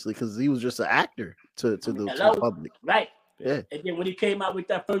 honestly, because he was just an actor to the public. Right. Yeah. And then when he came out with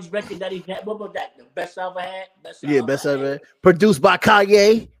that first record that he had, what was that? The best I ever had? Best I ever had. Produced by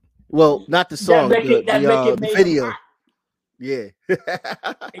Kanye. Well, not the song, the video. Yeah.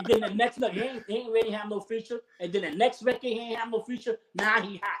 And then the next look, he ain't really have no feature. And then the next record, he ain't have no feature. Now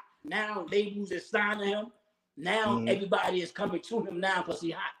he hot. Now labels is signing him. Now everybody is coming to him now because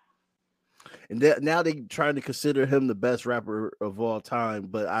he hot. And now they trying to consider him the best rapper of all time,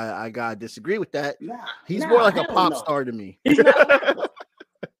 but I gotta disagree with that. He's more like a pop star to me. He's not a rapper.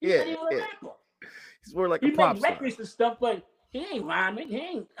 He's not even a rapper. He's more like a pop star. He makes records and stuff, but he ain't rhyming.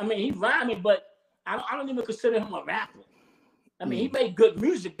 He's rhyming, but I don't even consider him a rapper. I mean, he made good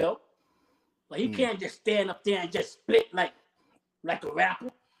music though, but he can't just stand up there and just spit like a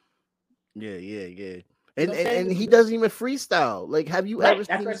rapper. Yeah. And he doesn't even freestyle. Like, have you ever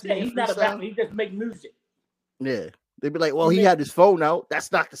seen him freestyle? He's not a rapper. He just make music. Yeah. They'd be like, well, he had his phone out.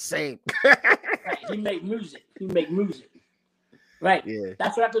 That's not the same. Right. He make music. Right. Yeah.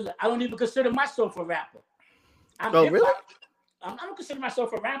 That's what I don't even consider myself a rapper. Really? I don't consider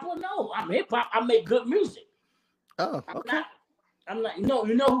myself a rapper. No, I'm hip hop. I make good music. Oh, okay. I'm not. You know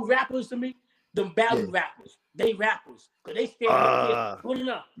who rappers to me? Them battle rappers. They rappers. Because they stand up there, putting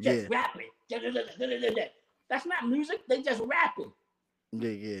up, just rapping. That's not music. They just rapping.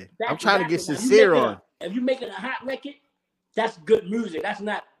 Yeah. I'm trying to get sincere on. If you're making a hot record, that's good music. That's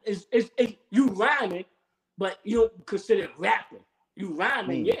not. It's you rhyming, but you don't consider it rapping. You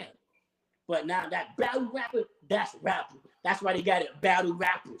rhyming, But now that battle rapper, that's rapping. That's why they got it. Battle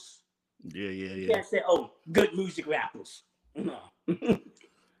rappers. Yeah. You can't say, good music rappers. No.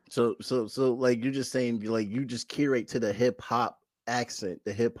 So like you're just saying, like you just curate to the hip hop accent,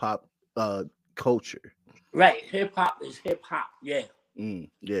 the hip hop culture. Right. Hip hop is hip hop. Yeah.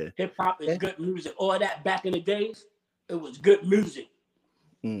 Yeah. Hip hop is good music. All that back in the days, it was good music.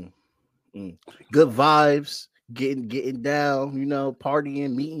 Good vibes, getting down,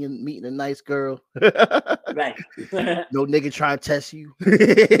 partying, meeting a nice girl. Right. No nigga trying to test you.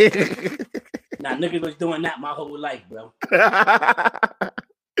 Nah, nigga was doing that my whole life, bro.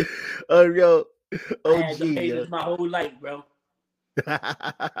 Oh, yo. I had the haters my whole life, bro. That's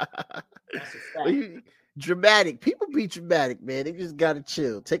a fact. Dramatic. People be dramatic, man. They just gotta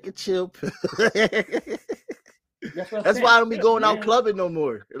chill. Take a chill pill. That's why I don't be going out clubbing no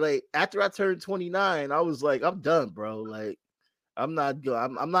more. Like after I turned 29, I was like, I'm done, bro. Like I'm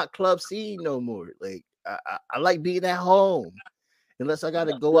not club scene no more. Like I like being at home. Unless I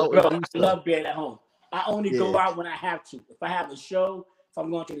gotta go out and do stuff. I love being at home. I only go out when I have to. If I have a show, if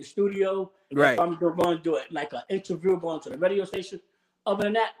I'm going to the studio, if I'm going to do it like an interview, going to the radio station. Other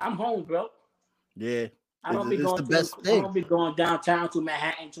than that, I'm home, bro. Yeah. I don't be going downtown to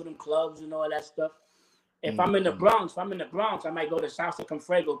Manhattan to them clubs and all that stuff. If I'm in the Bronx, I might go to South of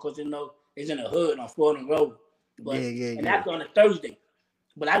Confrego because it's in the hood on Fordham Road. But, and that's on a Thursday.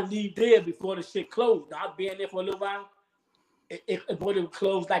 But I leave there before the shit closed. Now, I'll be in there for a little while. It would have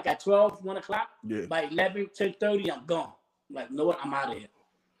closed like at 12, 1 o'clock. Yeah. By 11, 10:30, I'm gone. Like, you know what? I'm out of here.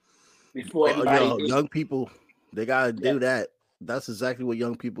 Before everybody. Young people, they gotta do that. That's exactly what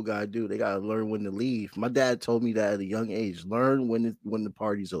young people gotta do. They gotta learn when to leave. My dad told me that at a young age. Learn when the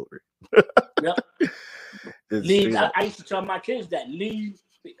party's over. Yep. Leave. I used to tell my kids that leave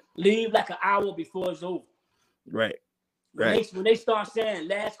like an hour before it's over. Right. When they start saying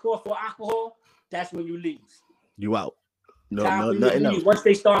last call for alcohol, that's when you leave. You out. No, nothing else. Once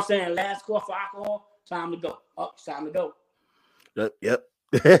they start saying last call for alcohol, time to go. Oh, it's time to go. Yep.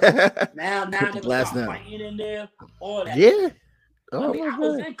 now they're fighting in there, all that. Yeah. I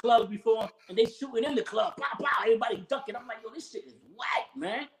was in clubs before, and they shooting in the club. Pow, pow, everybody ducking. I'm like, yo, this shit is whack,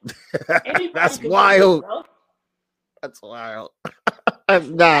 man. That's wild. That's wild.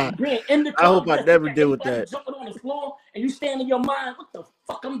 Nah, in the club, I hope I never deal with that. Jumping on the floor, and you stand in your mind, what the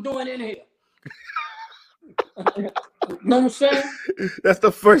fuck I'm doing in here? You know what I'm saying? That's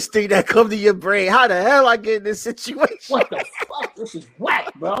the first thing that comes to your brain. How the hell I get in this situation? What the fuck? This is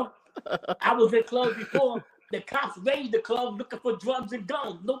whack, bro. I was in clubs before. The cops raided the club looking for drugs and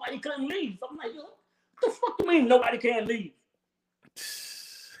guns. Nobody couldn't leave. I'm like, yo, what the fuck do you mean nobody can't leave?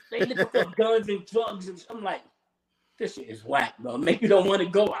 They looking for guns and drugs. And I'm like, this shit is whack, bro. Make you don't want to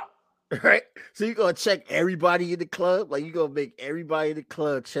go out. Right? So you're going to check everybody in the club? Like, you're going to make everybody in the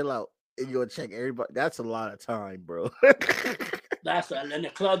club chill out. And you're going to check everybody. That's a lot of time, bro. And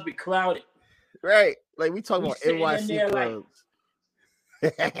the clubs be crowded. Right. Like, we talking about NYC clubs.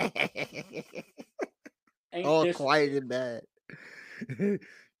 Like, all quiet and bad.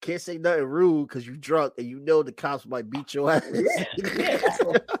 Can't say nothing rude because you drunk and you know the cops might beat your ass. Yeah.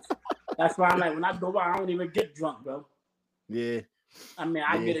 That's why I'm like, when I go out, I don't even get drunk, bro. Yeah. I mean,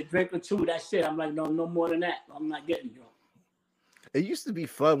 I get a drink or two. That's it. I'm like, no more than that. I'm not getting drunk. It used to be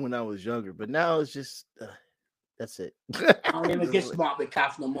fun when I was younger, but now it's just, that's it. I don't even get smart with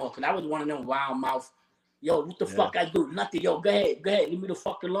cops no more because I was one of them wild mouth. Yo, what the fuck I do? Nothing. Yo, go ahead. Leave me the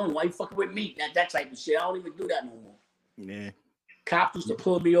fuck alone. Why you fucking with me? That type of shit. I don't even do that no more. Yeah. Cops used to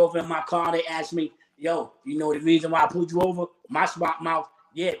pull me over in my car. They asked me, yo, you know the reason why I pulled you over? My smart mouth.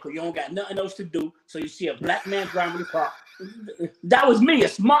 Yeah, because you don't got nothing else to do. So you see a black man driving the car. That was me, a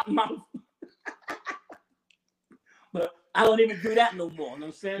smart mouth. But I don't even do that no more. You know what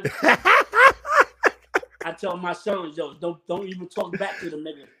I'm saying? I tell my sons, yo, don't even talk back to them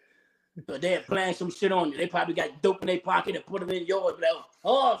niggas. So they're playing some shit on you. They probably got dope in their pocket and put it in yours. Like,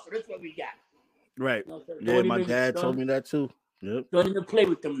 oh, so that's what we got. Right. You know, my dad told me that too. Yep. Don't even play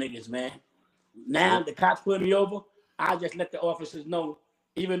with them niggas, man. Now the cops put me over. I just let the officers know,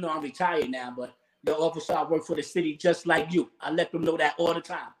 even though I'm retired now, but the officer I work for the city just like you. I let them know that all the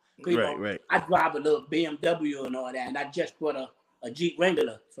time. Right. I drive a little BMW and all that, and I just bought a Jeep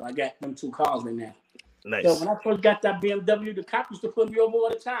Wrangler. So I got them two cars in there. Nice. So when I first got that BMW, the cops used to put me over all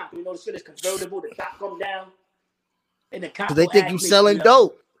the time. You know, the shit is convertible, the top come down. And the cops they think you selling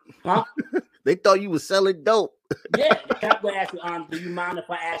dope. Huh? They thought you was selling dope. Yeah, the cop would ask me, do you mind if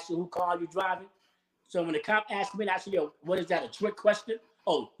I ask you who car you driving? So when the cop asked me, I said, yo, what is that, a trick question?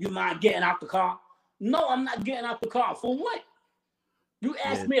 Oh, you mind getting out the car? No, I'm not getting out the car. For what? You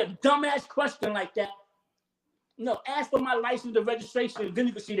asked me a dumbass question like that. No, ask for my license and registration, then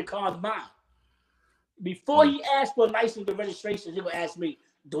you can see the car's mine. Before he asked for license and registration, he would ask me,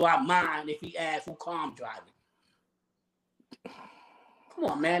 do I mind if he asks who car I'm driving? Come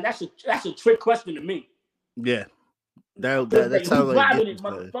on, man. That's a trick question to me. Yeah. That sounds like driving it,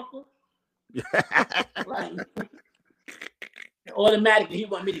 motherfucker. Like, automatically, he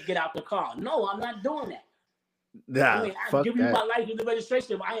want me to get out the car. No, I'm not doing that. Nah, I give you my license and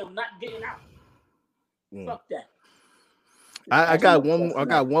registration, but I am not getting out. Fuck that. I got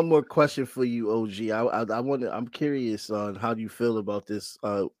one more question for you, OG. I'm curious on how you feel about this.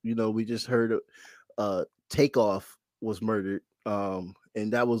 We just heard Takeoff was murdered.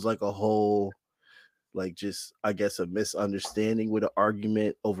 And that was like a whole, like, just, I guess, a misunderstanding with an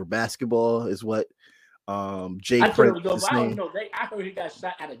argument over basketball is what Jay Prince is saying. I don't know. I heard he got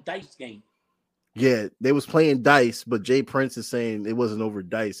shot at a dice game. Yeah, they was playing dice, but Jay Prince is saying it wasn't over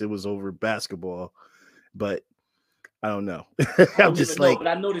dice, it was over basketball. But I don't know. I'm just like, but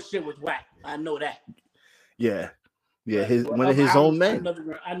I know this shit was whack. I know that. Yeah. One of his own men.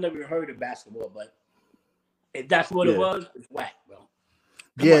 I never heard of basketball, but if that's what it was, it's whack, bro.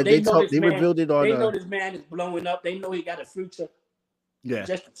 They revealed it on. They know this man is blowing up. They know he got a future. Yeah.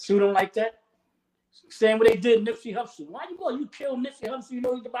 Just shoot him like that. Same way they did Nipsey Hussle. Why you kill Nipsey Hussle? You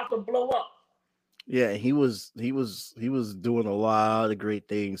know he's about to blow up. Yeah, he was doing a lot of great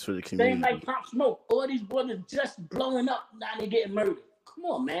things for the community. Same like Pop Smoke. All these brothers just blowing up. Now they getting murdered. Come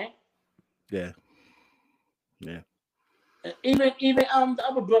on, man. Yeah. Even the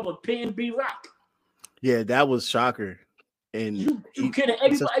other brother, PNB Rock. Yeah, that was shocker. And you kidding?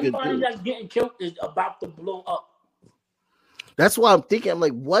 Everybody that's getting killed is about to blow up. That's why I'm thinking. I'm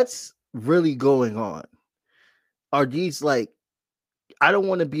like, what's really going on? Are these like? I don't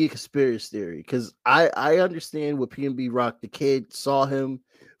want to be a conspiracy theory because I understand what PNB Rock. The kid saw him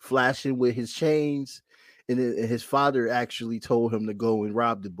flashing with his chains, and his father actually told him to go and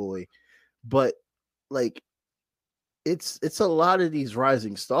rob the boy. But like, it's a lot of these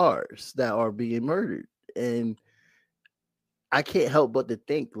rising stars that are being murdered, and I can't help but to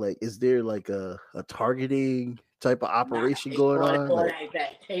think, like, is there like a targeting type of operation going on? Like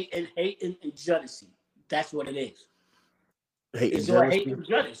that hate and jealousy. That's what it is. Hate and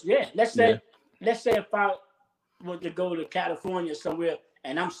jealousy. Yeah. Let's say if I were to go to California somewhere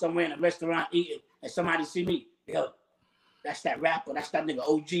and I'm somewhere in a restaurant eating and somebody see me, yo, that's that rapper, that's that nigga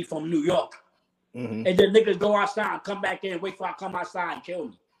OG from New York. Mm-hmm. And then niggas go outside and come back in and wait for I come outside and kill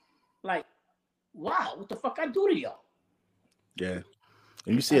me. Like, wow, what the fuck I do to y'all? Yeah.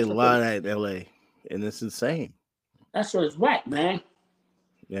 And you see a lot of that in LA, and it's insane. That's what it's whack, man.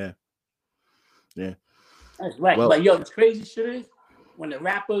 Yeah. Yeah. That's right. Well, but yo, the crazy shit is when the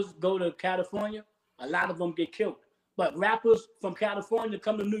rappers go to California, a lot of them get killed. But rappers from California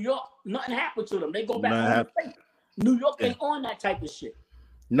come to New York, nothing happened to them. They go back home. New York ain't on that type of shit.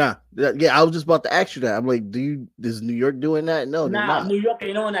 Nah. Yeah, I was just about to ask you that. I'm like, is New York doing that? No, nah, New York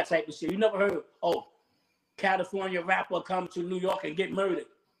ain't on that type of shit. You never heard of, California rapper come to New York and get murdered.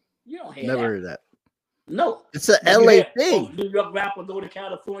 You don't hear Never heard that. No. It's an LA thing. New York rapper go to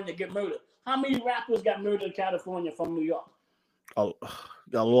California, get murdered. How many rappers got murdered in California from New York? Oh,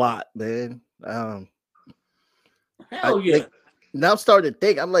 a lot, man. Hell yeah. Like, now I'm starting to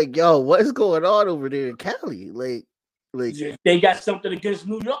think. I'm like, yo, what is going on over there in Cali? Like they got something against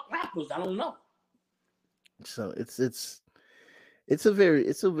New York rappers. I don't know. So it's a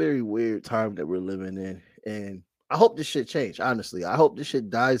very weird time that we're living in, and I hope this shit change. Honestly, I hope this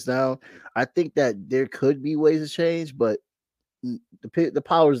shit dies down. I think that there could be ways to change, but the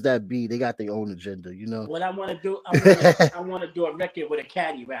powers that be, they got their own agenda, you know. What I want to do, I want to do a record with a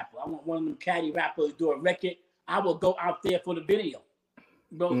caddy rapper. I want one of them caddy rappers to do a record. I will go out there for the video,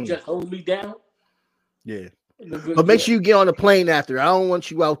 bro. Just hold me down. Yeah, but make sure you get on the plane after. I don't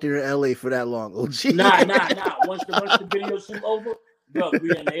want you out there in LA for that long. OG. Nah. Once the video shoot over, bro,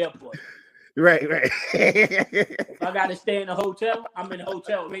 we in the airport. Right. If I gotta stay in a hotel, I'm in a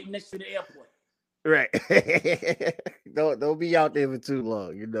hotel right next to the airport. Right. Don't be out there for too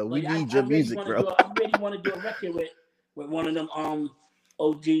long. You know, we need your music, bro. I really want to do a record with one of them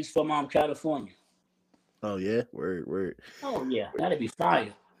OGs from California. Oh yeah, word. Oh yeah, that'd be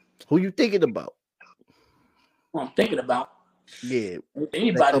fire. Who you thinking about? Who I'm thinking about? Yeah,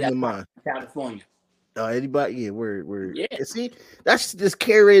 anybody that's from California. Anybody? Yeah, word. Yeah. See, that's just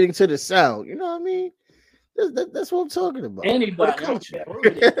curating to the sound. You know what I mean? That's what I'm talking about. Anybody?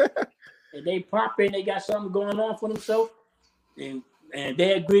 And they pop in, they got something going on for themselves, and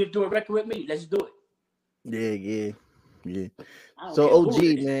they agree to do a record with me. Let's do it. Yeah. So OG,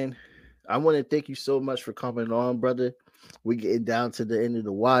 man, I want to thank you so much for coming on, brother. We're getting down to the end of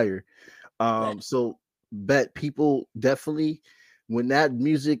the wire. So bet people definitely, when that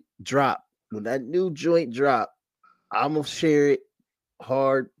music drop, when that new joint drop, I'm gonna share it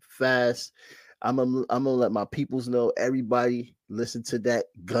hard, fast. I'm gonna let my peoples know. Everybody listen to that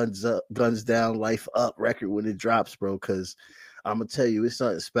Guns Up, Guns Down, Life Up record when it drops, bro. Because I'm gonna tell you, it's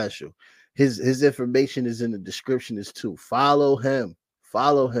something special. His information is in the description as too. Follow him.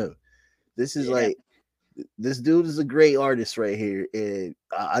 This is like, this dude is a great artist right here, and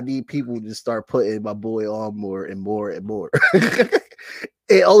I need people to start putting my boy on more and more and more.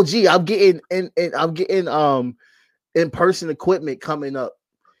 And OG, I'm getting in-person equipment coming up.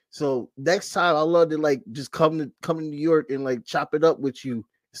 So next time, I love to like just come to New York and like chop it up with you,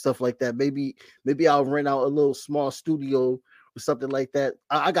 stuff like that. Maybe I'll rent out a little small studio or something like that.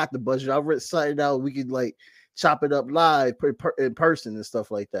 I got the budget. I'll rent something out. We could like chop it up live in person and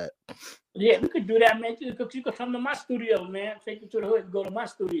stuff like that. Yeah, we could do that, man. You could come to my studio, man. Take you to the hood and go to my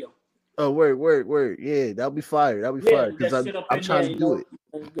studio. Oh, word. Yeah, that'll be fire. Fire because I'm trying to do it.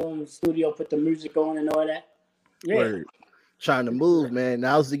 Go in the studio, put the music on and all that. Yeah. Word. Trying to move, man.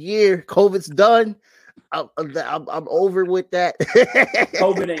 Now's the year. COVID's done. I'm over with that.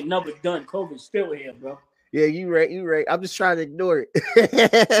 COVID ain't never done. COVID's still here, bro. Yeah, you right. I'm just trying to ignore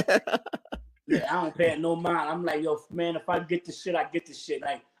it. Yeah, I don't pay no mind. I'm like, yo, man, if I get the shit, I get the shit.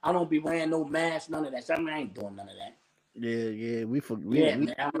 Like, I don't be wearing no mask, none of that. So I ain't doing none of that. Yeah, we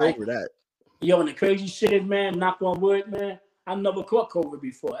man, I'm like, over that. Yo, and the crazy shit is, man, knock on wood, man, I never caught COVID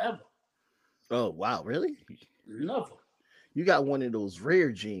before, ever. Oh, wow, really? Never. You got one of those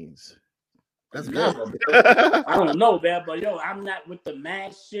rare genes. That's good. I don't know, man, but yo, I'm not with the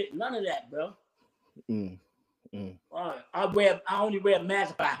mask shit. None of that, bro. I only wear a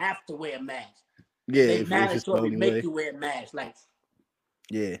mask if I have to wear a mask. Yeah, they mandatory make you wear a mask, like.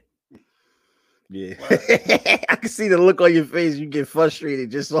 Yeah. I can see the look on your face. You get frustrated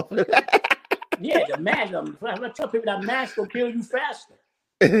just off of that. Yeah, the mask. I tell people that mask will kill you faster.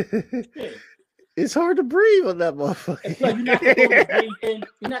 It's hard to breathe on that motherfucker. You're not supposed to breathe in.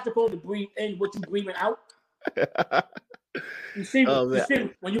 You're not supposed to breathe in what you're breathing out. You see,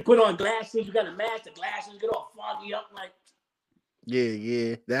 when you put on glasses, you got a mask. The glasses get all foggy up, like.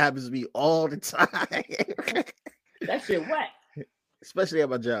 Yeah, that happens to me all the time. That shit whack. Especially at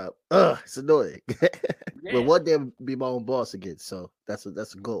my job. It's annoying. But one day I'll be my own boss again. So that's a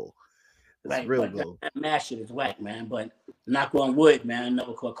goal. That's a real goal. That mask shit is whack, man. But knock on wood, man. I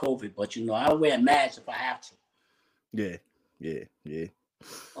never caught COVID. But I wear a mask if I have to. Yeah.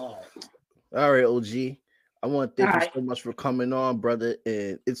 All right, OG. I want to thank you so much for coming on, brother.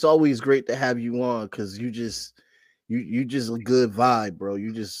 And it's always great to have you on because you just a good vibe, bro.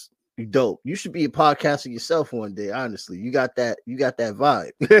 You dope. You should be a podcaster yourself one day. Honestly, you got that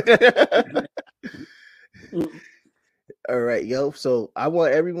vibe. All right, yo. So I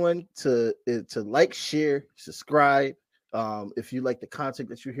want everyone to like, share, subscribe. If you like the content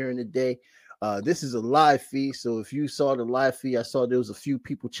that you're hearing today, this is a live feed. So if you saw the live feed, I saw there was a few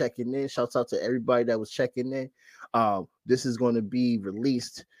people checking in. Shouts out to everybody that was checking in. This is going to be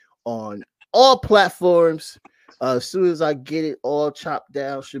released on all platforms. As soon as I get it all chopped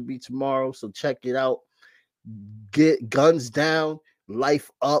down, should be tomorrow. So check it out. Get Guns Down,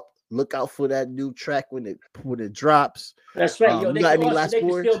 Life Up. Look out for that new track when it drops. That's right. Yo, they can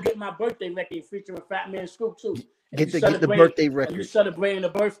still get my birthday record featuring Fat Man Scoop too. Get the birthday record. You celebrating the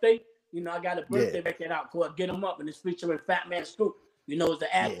birthday? I got a birthday record out called Get 'Em Up, and it's featuring Fat Man Scoop. It's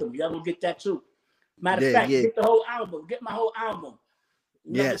the anthem. Y'all will get that too. Matter of fact, get the whole album. Get my whole album.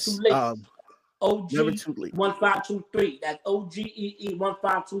 Never Too Late. OG 1523. That's OGEE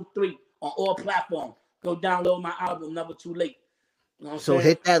 1523 on all platforms. Go download my album, Never Too Late. So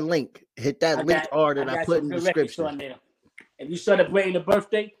hit that link. Hit that link hard that I put in the description. There. If you celebrating the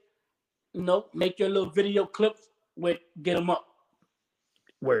birthday, make your little video clips with Get 'Em Up.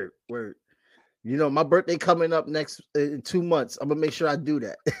 Word. My birthday coming up next in 2 months. I'm gonna make sure I do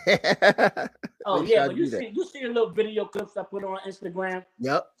that. But you see the little video clips I put on Instagram.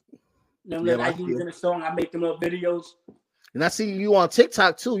 Yep. I use in a song. I make them little videos. And I see you on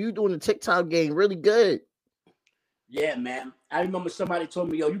TikTok too. You doing the TikTok game really good. Yeah, man. I remember somebody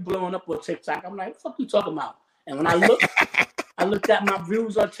told me, yo, you blowing up on TikTok. I'm like, what the fuck you talking about? And when I looked at my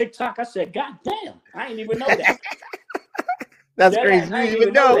views on TikTok, I said, God damn, I didn't even know that. That's crazy. You didn't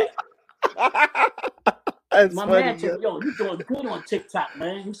even know. That's my funny, man told me, yo, you doing good on TikTok,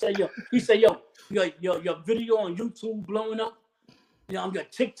 man. He said, yo, your video on YouTube blowing up. Your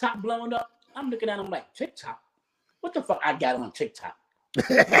TikTok blowing up. I'm looking at him like, TikTok? What the fuck I got on TikTok?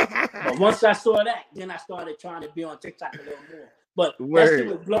 But once I saw that, then I started trying to be on TikTok a little more. But that shit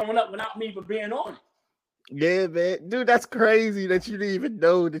was blowing up without me even being on it. Yeah, man. Dude, that's crazy that you didn't even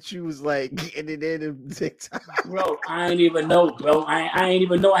know that you was like getting it in TikTok. Bro, I ain't even know, bro. I ain't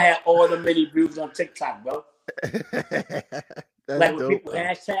even know I had all the many views on TikTok, bro. Like when people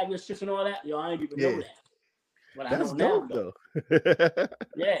hashtag your shit and all that, I ain't even know that. But that's I know dope, now, though.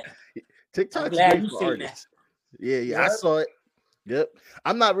 Yeah. TikTok's great for artists. Yeah, I saw it. Yep.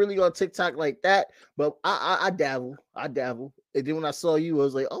 I'm not really on TikTok like that, but I dabble. And then when I saw you, I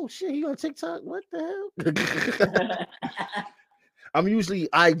was like, oh shit, he on TikTok? What the hell? I'm usually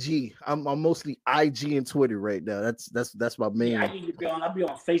IG. I'm mostly IG and Twitter right now. That's my main. Yeah, I be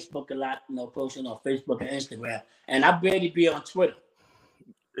on Facebook a lot, posting on Facebook and Instagram. And I barely be on Twitter.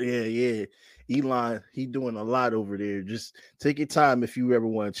 Yeah. Elon, he doing a lot over there. Just take your time if you ever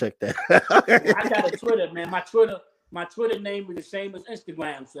want to check that. I got a Twitter, man. My Twitter name is the same as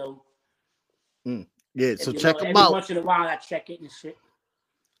Instagram, so yeah. So check them out. Once in a while, I check it and shit.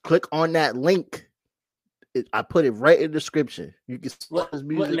 Click on that link. I put it right in the description. You can see his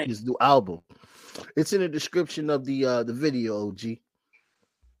music, his new album. It's in the description of the video, OG.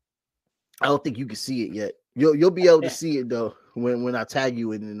 I don't think you can see it yet. You'll be able to see it though when I tag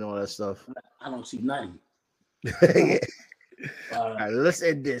you in and all that stuff. I don't see nothing. Yeah. All right, let's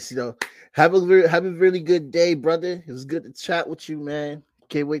end this. Have a really good day, brother. It was good to chat with you, man.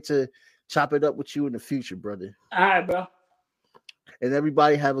 Can't wait to chop it up with you in the future, brother. All right, bro. And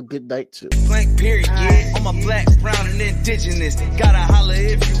everybody have a good night too. Blank period. On my black, brown, and indigenous. Gotta holler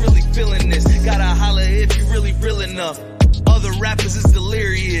if you really feeling this. Gotta holler if you really real enough. Other rappers is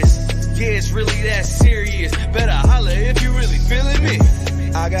delirious. Yeah, it's really that serious. Better holler if you really feeling me.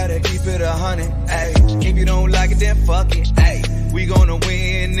 I gotta keep it 100, ayy. If you don't like it, then fuck it, ayy. We gonna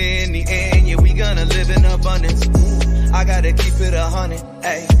win in the end, yeah, we gonna live in abundance. I gotta keep it 100,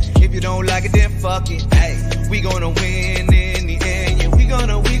 ayy. If you don't like it, then fuck it, ayy. We gonna win in the end, yeah, we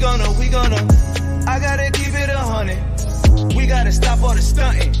gonna. I gotta keep it 100. We gotta stop all the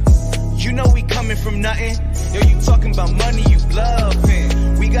stunting. You know we coming from nothing. Yo, you talking about money, you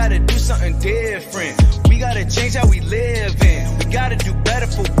bluffing. We gotta do something different. We gotta change how we live in. We gotta do better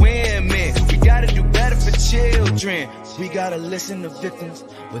for women. We gotta do better for children. We gotta listen to victims,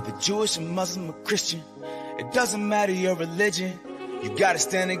 whether Jewish or Muslim or Christian. It doesn't matter your religion. You gotta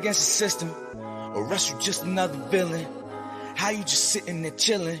stand against the system, or else you just another villain. How you just sitting there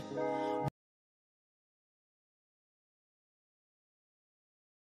chilling?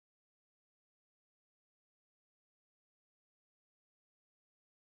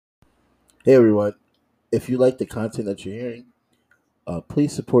 Hey everyone, if you like the content that you're hearing,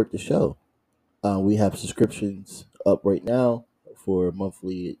 please support the show. We have subscriptions up right now for a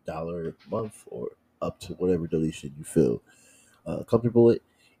monthly $1 a month or up to whatever donation you feel comfortable with.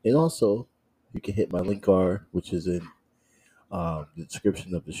 And also, you can hit my link card, which is in the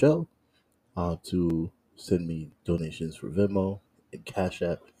description of the show, to send me donations for Venmo and Cash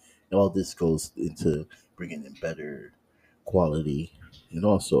App. And all this goes into bringing in better quality and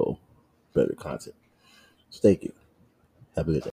also better content. So thank you. Have a good day.